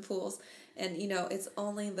swimming pools? And, you know, it's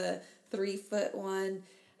only the 3-foot one,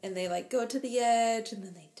 and they, like, go to the edge, and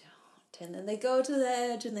then they don't. And then they go to the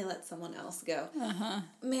edge, and they let someone else go.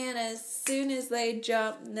 Man, as soon as they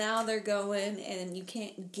jump, now they're going, and you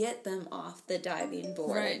can't get them off the diving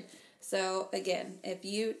board. Right. So, again, if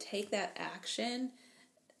you take that action,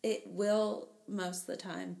 it will, most of the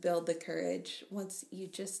time, build the courage once you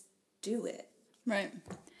just do it. Right.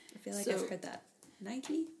 I feel like I've heard that.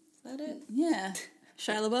 Nike? Is that it? Yeah.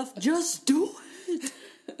 Shia LaBeouf, just do it.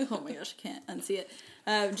 Oh my gosh, I can't unsee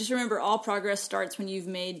it. Just remember, all progress starts when you've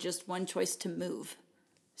made just one choice to move.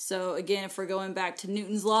 So again, if we're going back to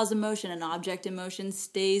Newton's laws of motion, an object in motion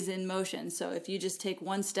stays in motion. So if you just take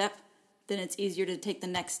one step, then it's easier to take the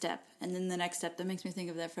next step. And then the next step. That makes me think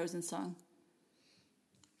of that Frozen song.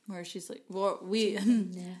 Where she's like, well,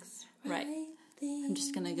 Next right. I'm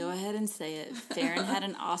just going to go ahead and say it. Farron had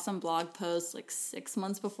an awesome blog post like 6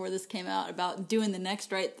 months before this came out about doing the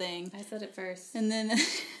next right thing. I said it first. And then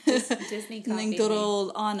Disney and then good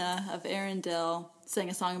old Anna of Arendelle sang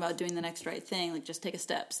a song about doing the next right thing, like just take a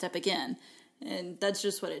step again. And that's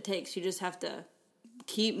just what it takes. You just have to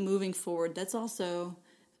keep moving forward. That's also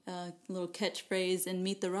a little catchphrase in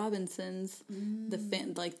Meet the Robinsons,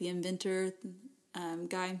 the inventor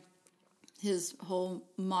guy. His whole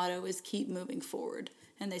motto is keep moving forward,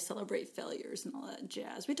 and they celebrate failures and all that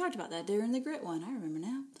jazz. We talked about that during the grit one. I remember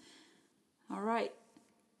now. All right.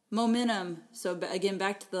 Momentum. So again,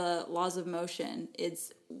 back to the laws of motion.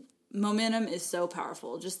 Momentum is so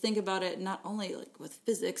powerful. Just think about it not only like with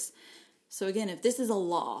physics. So again, if this is a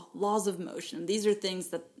laws of motion, these are things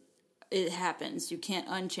that it happens. You can't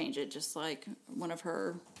unchange it, just like one of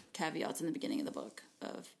her caveats in the beginning of the book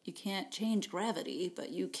of you can't change gravity, but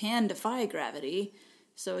you can defy gravity.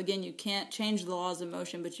 So again, you can't change the laws of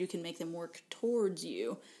motion, but you can make them work towards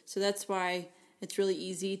you. So that's why it's really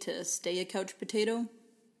easy to stay a couch potato,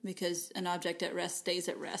 because an object at rest stays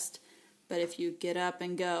at rest. But if you get up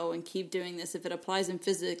and go and keep doing this, if it applies in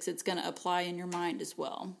physics, it's going to apply in your mind as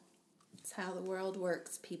well. It's how the world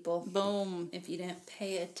works, people. Boom. If you didn't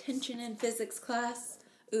pay attention in physics class.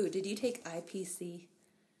 Ooh, did you take IPC?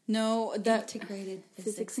 No, that Integrated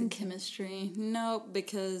physics and chemistry. No,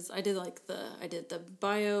 because I did the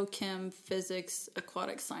biochem, physics,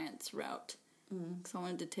 aquatic science route. Because I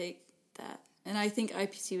wanted to take that. And I think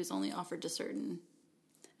IPC was only offered to certain.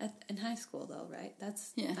 In high school, though, right?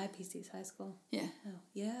 That's IPC's high school. Yeah. Oh,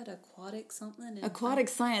 yeah, aquatic something. Aquatic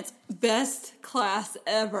science, best class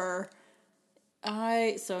ever.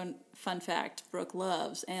 So fun fact, Brooke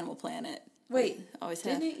loves Animal Planet. Wait, always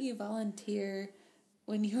didn't you volunteer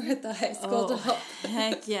when you were at the high school to help?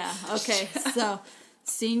 Heck yeah. Okay, so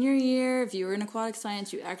senior year, if you were in aquatic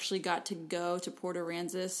science, you actually got to go to Port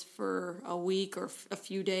Aransas for a week or a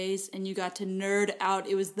few days, and you got to nerd out.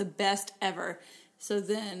 It was the best ever. So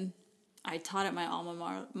then I taught at my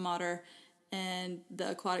alma mater, and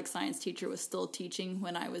the aquatic science teacher was still teaching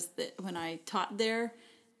when I taught there.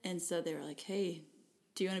 And so they were like, hey,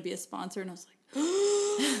 do you want to be a sponsor? And I was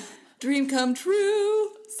like, dream come true.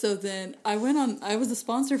 So then I was a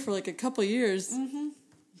sponsor for like a couple years. Mm-hmm.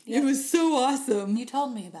 Yep. It was so awesome. You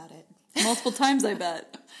told me about it. Multiple times, I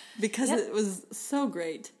bet. Because it was so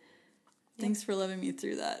great. Thanks for loving me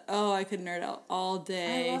through that. Oh, I could nerd out all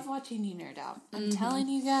day. I love watching you nerd out. I'm telling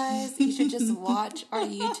you guys, you should just watch our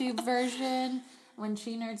YouTube version. When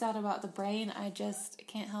she nerds out about the brain, I just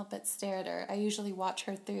can't help but stare at her. I usually watch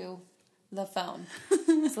her through the phone.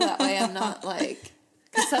 So that way I'm not like...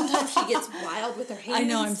 Because sometimes she gets wild with her hands. I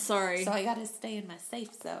know, I'm sorry. So I gotta stay in my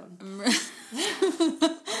safe zone.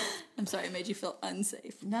 I'm sorry, it made you feel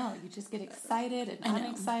unsafe. No, you just get excited and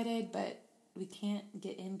unexcited, but we can't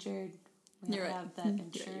get injured. We don't have that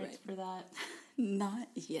insurance for that. Not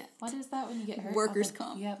yet. What is that when you get hurt? Workers'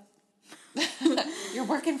 comp. Yep. You're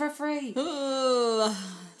working for free. Oh,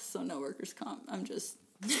 so no workers' comp. I'm just...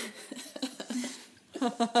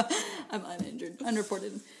 I'm uninjured.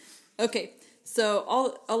 Unreported. Okay,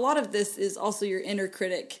 so a lot of this is also your inner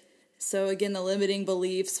critic. So again, the limiting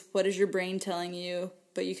beliefs. What is your brain telling you?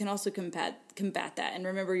 But you can also combat that. And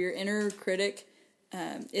remember, your inner critic,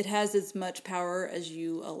 it has as much power as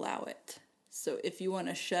you allow it. So if you want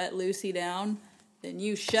to shut Lucy down, then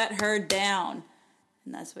you shut her down.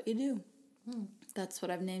 And that's what you do. That's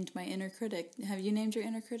what I've named my inner critic. Have you named your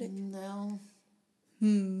inner critic? No.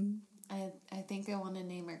 I think I want to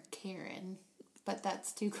name her Karen, but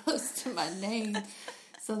that's too close to my name.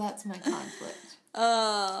 So that's my conflict.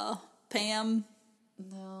 Pam.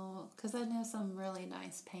 No, because I know some really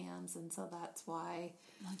nice Pams, and so that's why.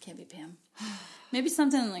 Well, it can't be Pam. Maybe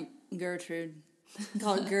something like Gertrude.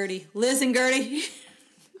 Call her Gertie. Listen, Gertie.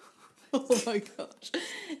 Oh my gosh.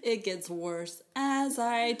 It gets worse as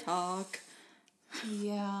I talk.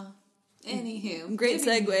 Yeah. Anywho. Great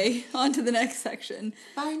segue on to the next section.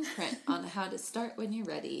 Fine print on how to start when you're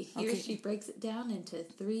ready. Here Okay. she breaks it down into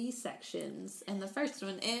 3 sections. And the first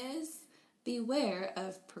one is beware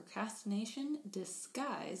of procrastination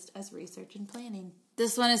disguised as research and planning.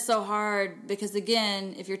 This one is so hard because,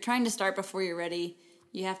 again, if you're trying to start before you're ready,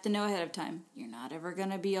 you have to know ahead of time. You're not ever going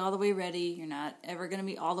to be all the way ready. You're not ever going to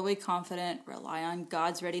be all the way confident. Rely on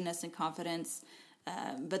God's readiness and confidence.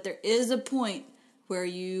 But there is a point where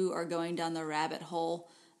you are going down the rabbit hole.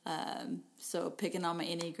 So picking on my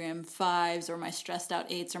Enneagram 5s or my stressed out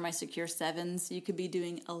 8s or my secure 7s, you could be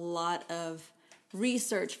doing a lot of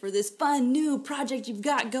research for this fun new project you've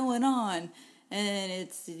got going on. And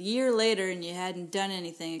it's a year later and you hadn't done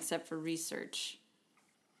anything except for research.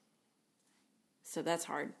 So that's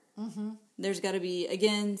hard. Mm-hmm. There's got to be,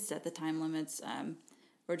 again, set the time limits,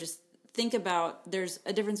 or just think about, there's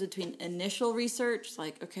a difference between initial research,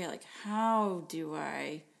 like, okay, like how do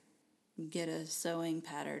I get a sewing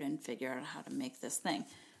pattern and figure out how to make this thing,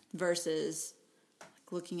 versus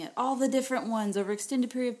looking at all the different ones over extended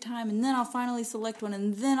period of time, and then I'll finally select one,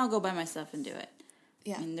 and then I'll go by myself and do it.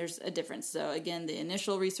 Yeah. I mean, there's a difference. So again, the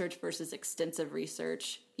initial research versus extensive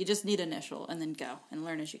research, you just need initial and then go and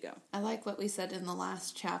learn as you go. I like what we said in the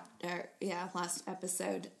last last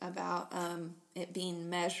episode about it being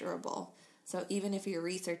measurable. So even if you're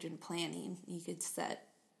research and planning, you could set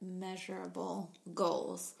measurable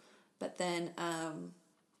goals, but then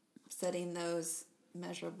setting those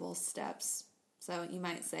measurable steps. So you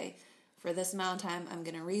might say, for this amount of time, I'm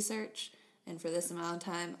going to research, and for this amount of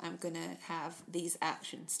time, I'm going to have these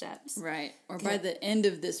action steps. Right. Or by the end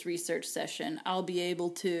of this research session, I'll be able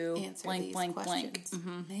to answer blank, these blank, questions. blank.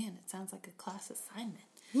 Mm-hmm. Man, it sounds like a class assignment.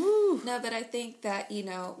 Woo. No, but I think that,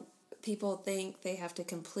 people think they have to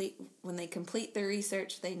when they complete their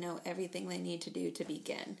research, they know everything they need to do to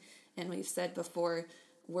begin. And we've said before,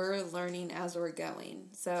 we're learning as we're going.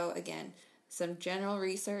 So again, some general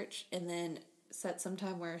research, and then set some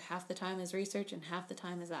time where half the time is research and half the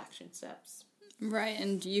time is action steps. Right,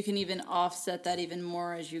 and you can even offset that even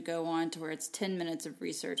more as you go on to where it's 10 minutes of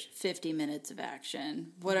research, 50 minutes of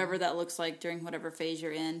action, whatever that looks like during whatever phase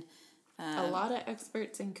you're in. A lot of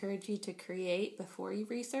experts encourage you to create before you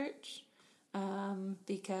research,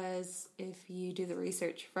 because if you do the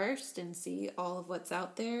research first and see all of what's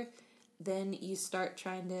out there, then you start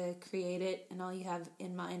trying to create it, and all you have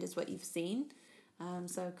in mind is what you've seen.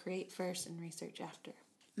 So create first and research after.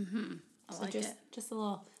 Mm-hmm. I like it. Just a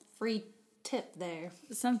little free tip there.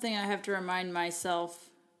 Something I have to remind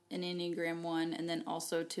myself in Enneagram 1, and then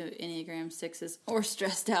also to Enneagram 6s, or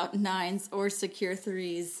stressed out 9s, or secure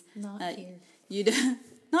 3s. Not here.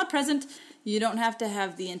 Not present. You don't have to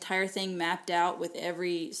have the entire thing mapped out with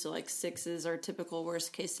so like 6s are typical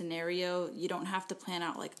worst case scenario. You don't have to plan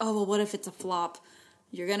out like, oh, well, what if it's a flop?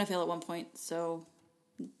 You're going to fail at one point, so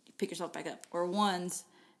pick yourself back up. Or 1s,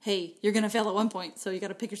 hey, you're going to fail at one point, so you got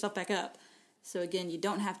to pick yourself back up. So again, you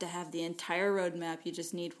don't have to have the entire roadmap. You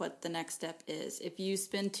just need what the next step is. If you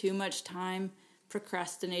spend too much time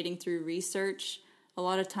procrastinating through research, a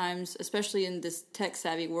lot of times, especially in this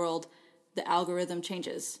tech-savvy world, the algorithm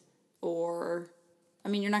changes. Or,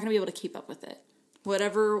 you're not going to be able to keep up with it.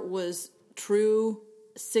 Whatever was true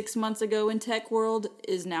 6 months ago in tech world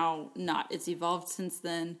is now not. It's evolved since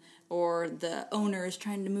then. Or the owner is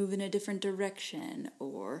trying to move in a different direction,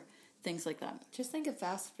 or things like that. Just think of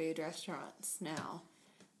fast food restaurants now.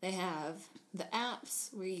 They have the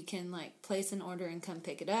apps where you can place an order and come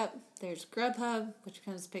pick it up. There's Grubhub, which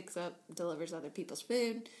comes, picks up, delivers other people's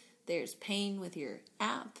food. There's paying with your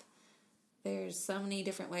app. There's so many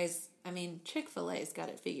different ways. Chick-fil-A's got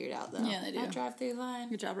it figured out, though. Yeah, they do. That drive-through line.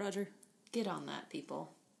 Good job, Roger. Get on that,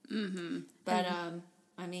 people. Mm-hmm. But,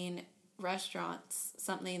 restaurants,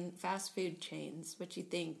 fast food chains, which you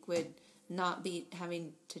think would not be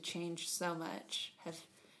having to change so much, have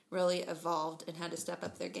really evolved and had to step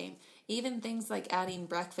up their game. Even things like adding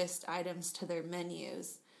breakfast items to their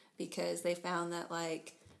menus, because they found that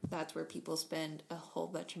that's where people spend a whole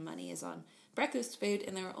bunch of money is on breakfast food,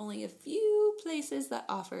 and there were only a few places that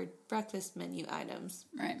offered breakfast menu items.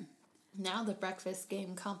 Right. Now the breakfast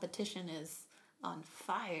game competition is on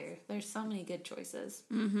fire. There's so many good choices.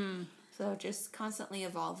 Mm-hmm. So just constantly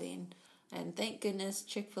evolving. And thank goodness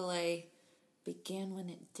Chick-fil-A began when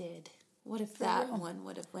it did. What if that one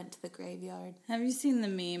would have went to the graveyard? Have you seen the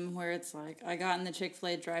meme where it's like, I got in the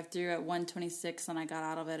Chick-fil-A drive-thru at 1:26 and I got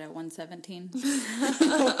out of it at 1:17?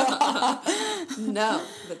 No,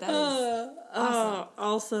 but that is awesome.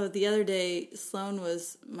 Also, the other day, Sloan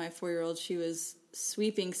was, my 4-year-old, she was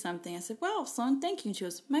sweeping something. I said, wow, Sloan, thank you. And she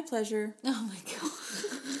goes, my pleasure. Oh, my God.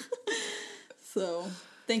 So,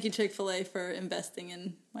 thank you, Chick-fil-A, for investing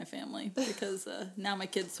in my family. Because now my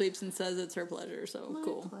kid sweeps and says it's her pleasure. So, My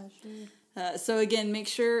cool. pleasure. So again, make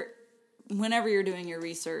sure whenever you're doing your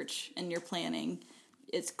research and you're planning,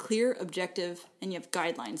 it's clear, objective, and you have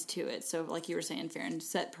guidelines to it. So like you were saying, Farron,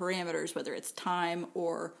 set parameters, whether it's time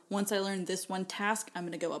or once I learn this one task, I'm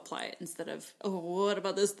going to go apply it instead of, oh, what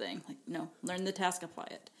about this thing? Like, no, learn the task, apply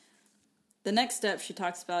it. The next step she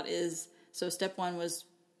talks about is, so step 1 was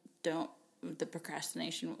the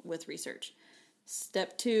procrastination with research.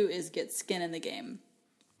 Step 2 is get skin in the game.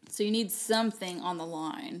 So you need something on the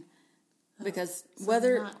line. Because so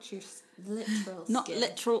whether not your literal not skin.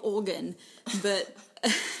 literal organ, but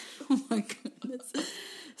oh my goodness.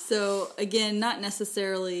 So again, not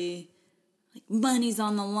necessarily like money's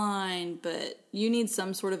on the line, but you need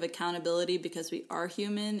some sort of accountability because we are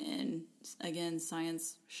human, and again,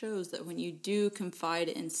 science shows that when you do confide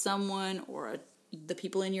in someone or the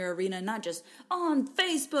people in your arena, not just on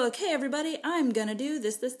Facebook, hey everybody, I'm gonna do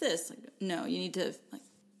this. Like, no, you need to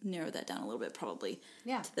narrow that down a little bit, probably.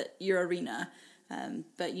 Yeah. To your arena.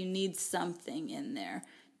 But you need something in there.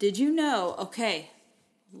 Did you know, okay,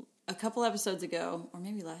 a couple episodes ago, or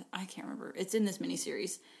maybe I can't remember, it's in this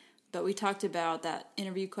miniseries, but we talked about that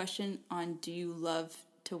interview question on do you love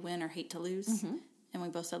to win or hate to lose? Mm-hmm. And we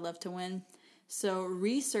both said love to win. So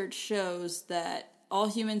research shows that all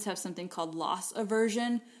humans have something called loss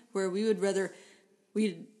aversion, where we would rather,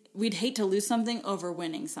 we'd hate to lose something over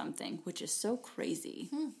winning something, which is so crazy.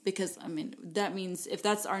 Because, I mean, that means if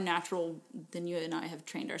that's our natural, then you and I have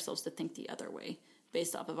trained ourselves to think the other way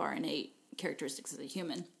based off of our innate characteristics as a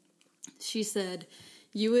human. She said,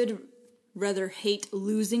 you would rather hate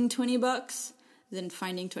losing $20 than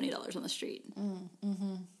finding $20 on the street.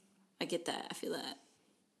 Mm-hmm. I get that. I feel that.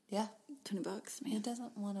 Yeah. $20, man. Who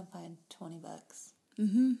doesn't want to find $20?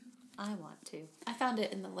 Mm-hmm. I want to. I found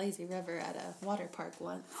it in the lazy river at a water park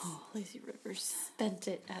once. Oh, lazy rivers. Spent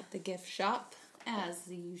it at the gift shop, as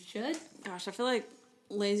you should. Gosh, I feel like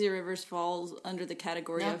lazy rivers falls under the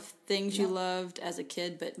category of things you loved as a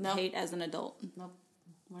kid but hate as an adult. Nope.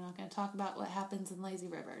 We're not going to talk about what happens in lazy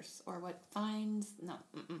rivers or what fines. No.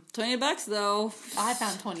 Mm-mm. $20 though. I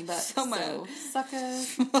found $20. So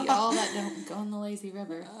suckers, y'all that don't go in the lazy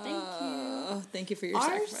river. Thank you. Thank you for your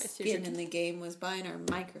Our sacrifice. skin in the game was buying our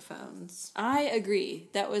microphones. I agree.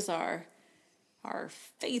 That was our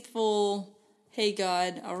faithful, hey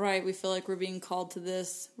God, all right, we feel like we're being called to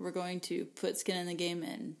this. We're going to put skin in the game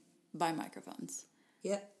and buy microphones.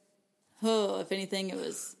 Yep. Oh, if anything, it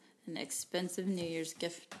was an expensive New Year's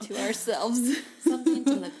gift to ourselves. Something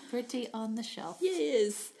to look pretty on the shelf.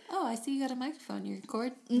 Yes. Oh, I see you got a microphone. You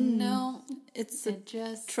record? No. It's a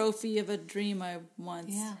trophy of a dream I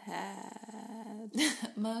once had.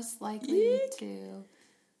 Most likely to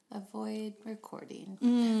avoid recording.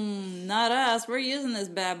 Not us. We're using this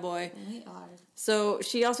bad boy. We are. So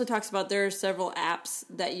she also talks about there are several apps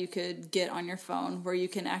that you could get on your phone where you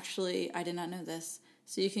can actually, I did not know this,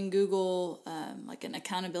 so you can Google like an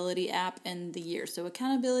accountability app and the year. So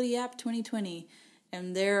accountability app 2020.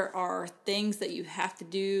 And there are things that you have to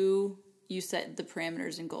do. You set the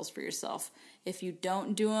parameters and goals for yourself. If you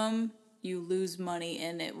don't do them, you lose money,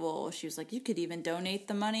 and it will, she was like, you could even donate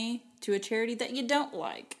the money to a charity that you don't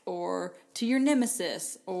like, or to your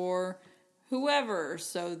nemesis, or whoever.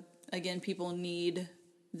 So again, people need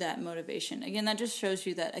that motivation. Again, that just shows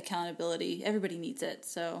you that accountability, everybody needs it.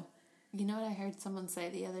 So, you know what I heard someone say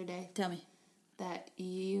the other day? Tell me. That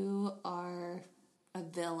you are a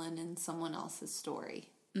villain in someone else's story.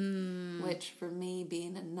 Which for me,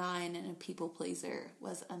 being a 9 and a people pleaser,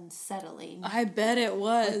 was unsettling. I bet it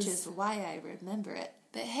was. Which is why I remember it.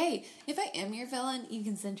 But hey, if I am your villain, you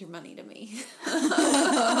can send your money to me.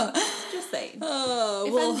 Just saying. If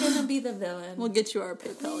I'm gonna be the villain, we'll get you our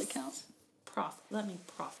PayPal account. Let me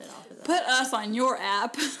profit off of that. Put us on your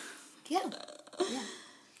app. Yeah.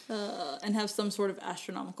 And have some sort of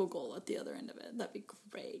astronomical goal at the other end of it. That'd be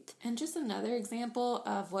great. And just another example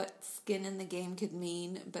of what skin in the game could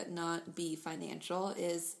mean, but not be financial,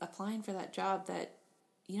 is applying for that job that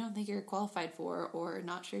you don't think you're qualified for or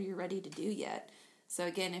not sure you're ready to do yet. So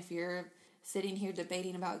again, if you're sitting here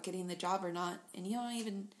debating about getting the job or not, and you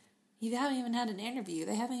haven't even had an interview,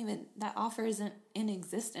 that offer isn't in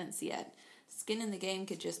existence yet. Skin in the game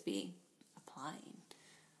could just be applying,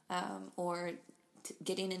 or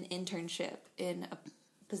getting an internship in a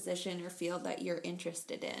position or field that you're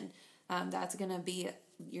interested in. That's going to be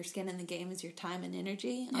your skin in the game is your time and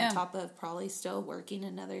energy on top of probably still working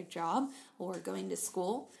another job or going to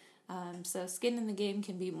school. So skin in the game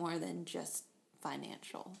can be more than just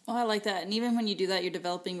financial. Oh, I like that. And even when you do that, you're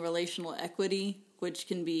developing relational equity, which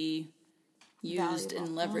can be used and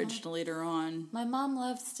leveraged later on. My mom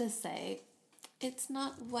loves to say, it's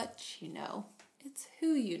not what you know, it's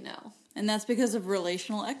who you know. And that's because of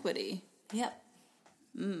relational equity. Yep.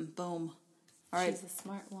 Boom. All right. She's a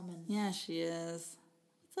smart woman. Yeah, she is.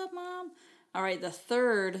 What's up, Mom? All right, the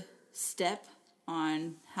third step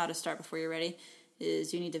on how to start before you're ready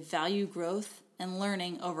is you need to value growth and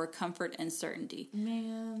learning over comfort and certainty.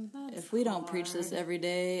 Man, that's if we don't preach this every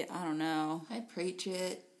day, I don't know. I preach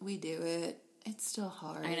it. We do it. It's still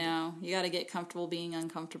hard. I know. You got to get comfortable being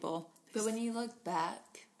uncomfortable. But when you look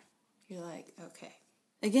back, you're like, okay.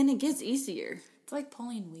 Again, it gets easier. It's like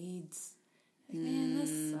pulling weeds. Like, man,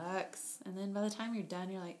 this sucks. And then by the time you're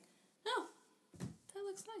done, you're like, oh, that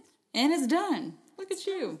looks nice. And it's done. Look at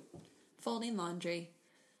you. Folding laundry.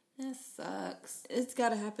 This sucks. It's got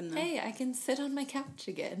to happen, though. Hey, I can sit on my couch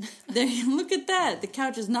again. Look at that. The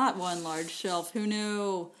couch is not one large shelf. Who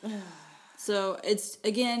knew? So it's,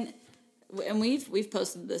 again, and we've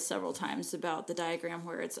posted this several times about the diagram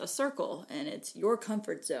where it's a circle and it's your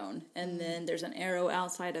comfort zone. And then there's an arrow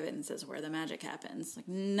outside of it and it says where the magic happens. Like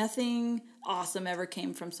nothing awesome ever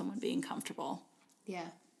came from someone being comfortable. Yeah.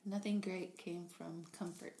 Nothing great came from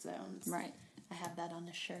comfort zones. Right. I have that on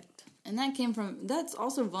a shirt. And that's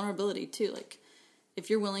also vulnerability too. Like if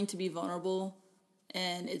you're willing to be vulnerable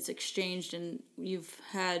and it's exchanged and you've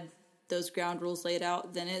had those ground rules laid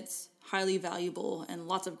out, then it's highly valuable and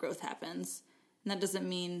lots of growth happens. And that doesn't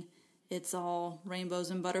mean it's all rainbows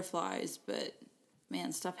and butterflies, but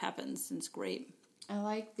man, stuff happens and it's great. I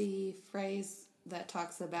like the phrase that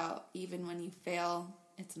talks about even when you fail,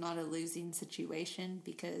 it's not a losing situation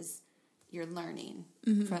because you're learning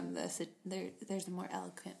from this. There's a more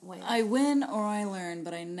eloquent way. I win or I learn,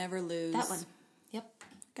 but I never lose. That one. Yep.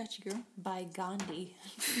 Got you, girl. By Gandhi.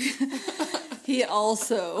 He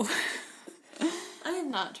also... I'm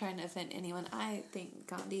not trying to offend anyone. I think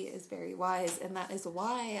Gandhi is very wise, and that is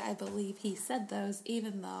why I believe he said those,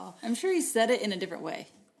 even though... I'm sure he said it in a different way.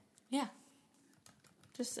 Yeah.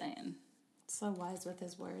 Just saying. So wise with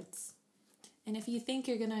his words. And if you think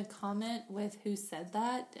you're going to comment with who said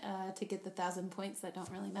that to get the 1,000 points that don't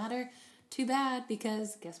really matter, too bad,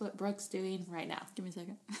 because guess what Brooke's doing right now? Give me a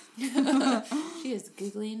second. She is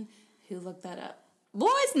Googling who looked that up.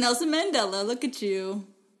 Boys, Nelson Mandela, look at you.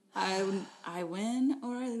 I win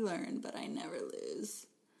or I learn, but I never lose.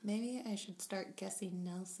 Maybe I should start guessing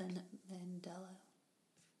Nelson Mandela.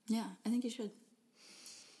 Yeah, I think you should.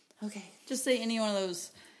 Okay. Just say any one of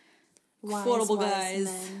those Wise quotable guys.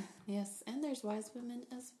 Men. Yes, and there's wise women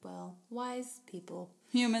as well. Wise people.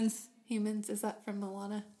 Humans. Humans, is that from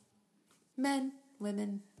Moana? Men,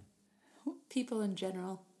 women, people in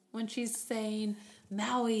general. When she's saying,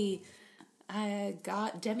 Maui,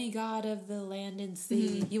 demigod of the land and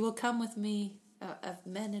sea, you will come with me, of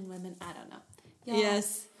men and women, I don't know. Y'all,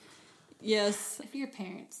 Yes. if you're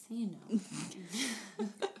parents, you know.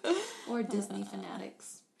 Or Disney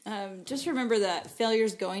fanatics. Just remember that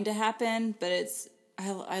failure's going to happen, but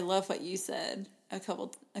I love what you said a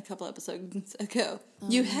couple episodes ago.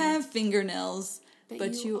 You have fingernails,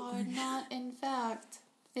 but you are not, in fact,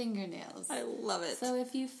 fingernails. I love it. So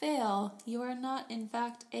if you fail, you are not, in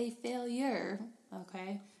fact, a failure,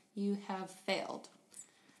 okay? You have failed.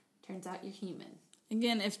 Turns out you're human.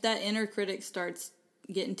 Again, if that inner critic starts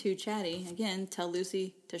getting too chatty, again, tell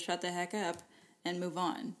Lucy to shut the heck up and move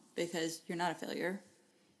on, because you're not a failure.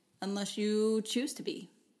 Unless you choose to be.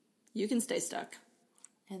 You can stay stuck.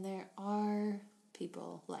 And there are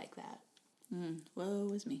people like that.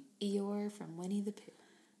 Woe is me. Eeyore from Winnie the Pooh.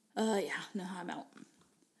 Yeah, no, I'm out.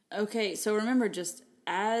 Okay, so remember, just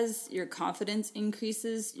as your confidence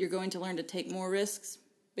increases, you're going to learn to take more risks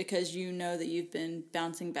because you know that you've been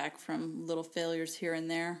bouncing back from little failures here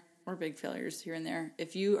and there, or big failures here and there.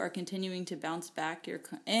 If you are continuing to bounce back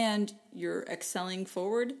and you're excelling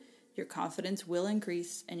forward, your confidence will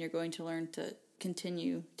increase and you're going to learn to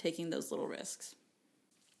continue taking those little risks.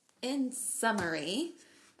 In summary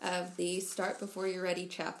of the Start Before You're Ready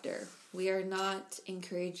chapter, we are not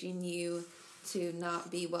encouraging you to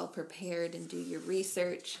not be well prepared and do your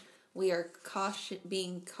research. We are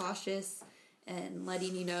being cautious and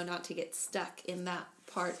letting you know not to get stuck in that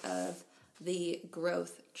part of the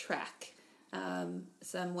growth track.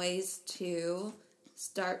 Some ways to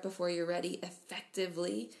start before you're ready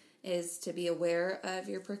effectively is to be aware of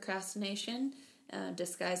your procrastination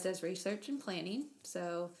disguised as research and planning.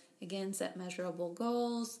 So again, set measurable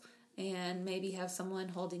goals and maybe have someone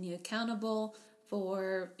holding you accountable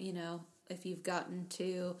for, if you've gotten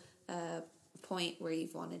to a point where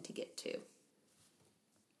you've wanted to get to.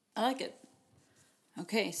 I like it.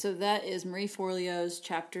 Okay, so that is Marie Forleo's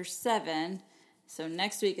Chapter 7. So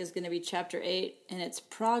next week is going to be Chapter 8, and it's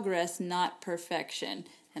Progress, Not Perfection.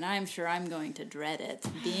 And I'm sure I'm going to dread it,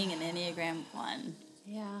 being an Enneagram 1.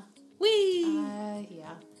 Yeah. Whee!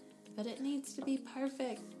 Yeah. But it needs to be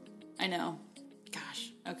perfect. I know.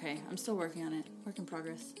 Gosh. Okay, I'm still working on it. Work in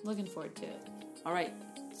progress. Looking forward to it. All right.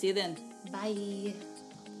 See you then. Bye.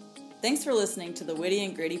 Thanks for listening to the Witty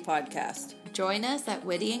and Gritty podcast. Join us at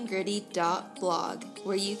wittyandgritty.blog,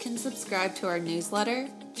 where you can subscribe to our newsletter,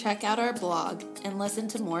 check out our blog, and listen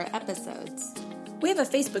to more episodes. We have a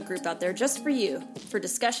Facebook group out there just for you, for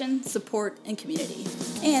discussion, support, and community.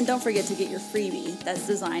 And don't forget to get your freebie that's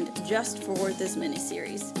designed just for this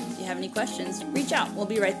mini-series. If you have any questions, reach out. We'll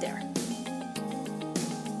be right there.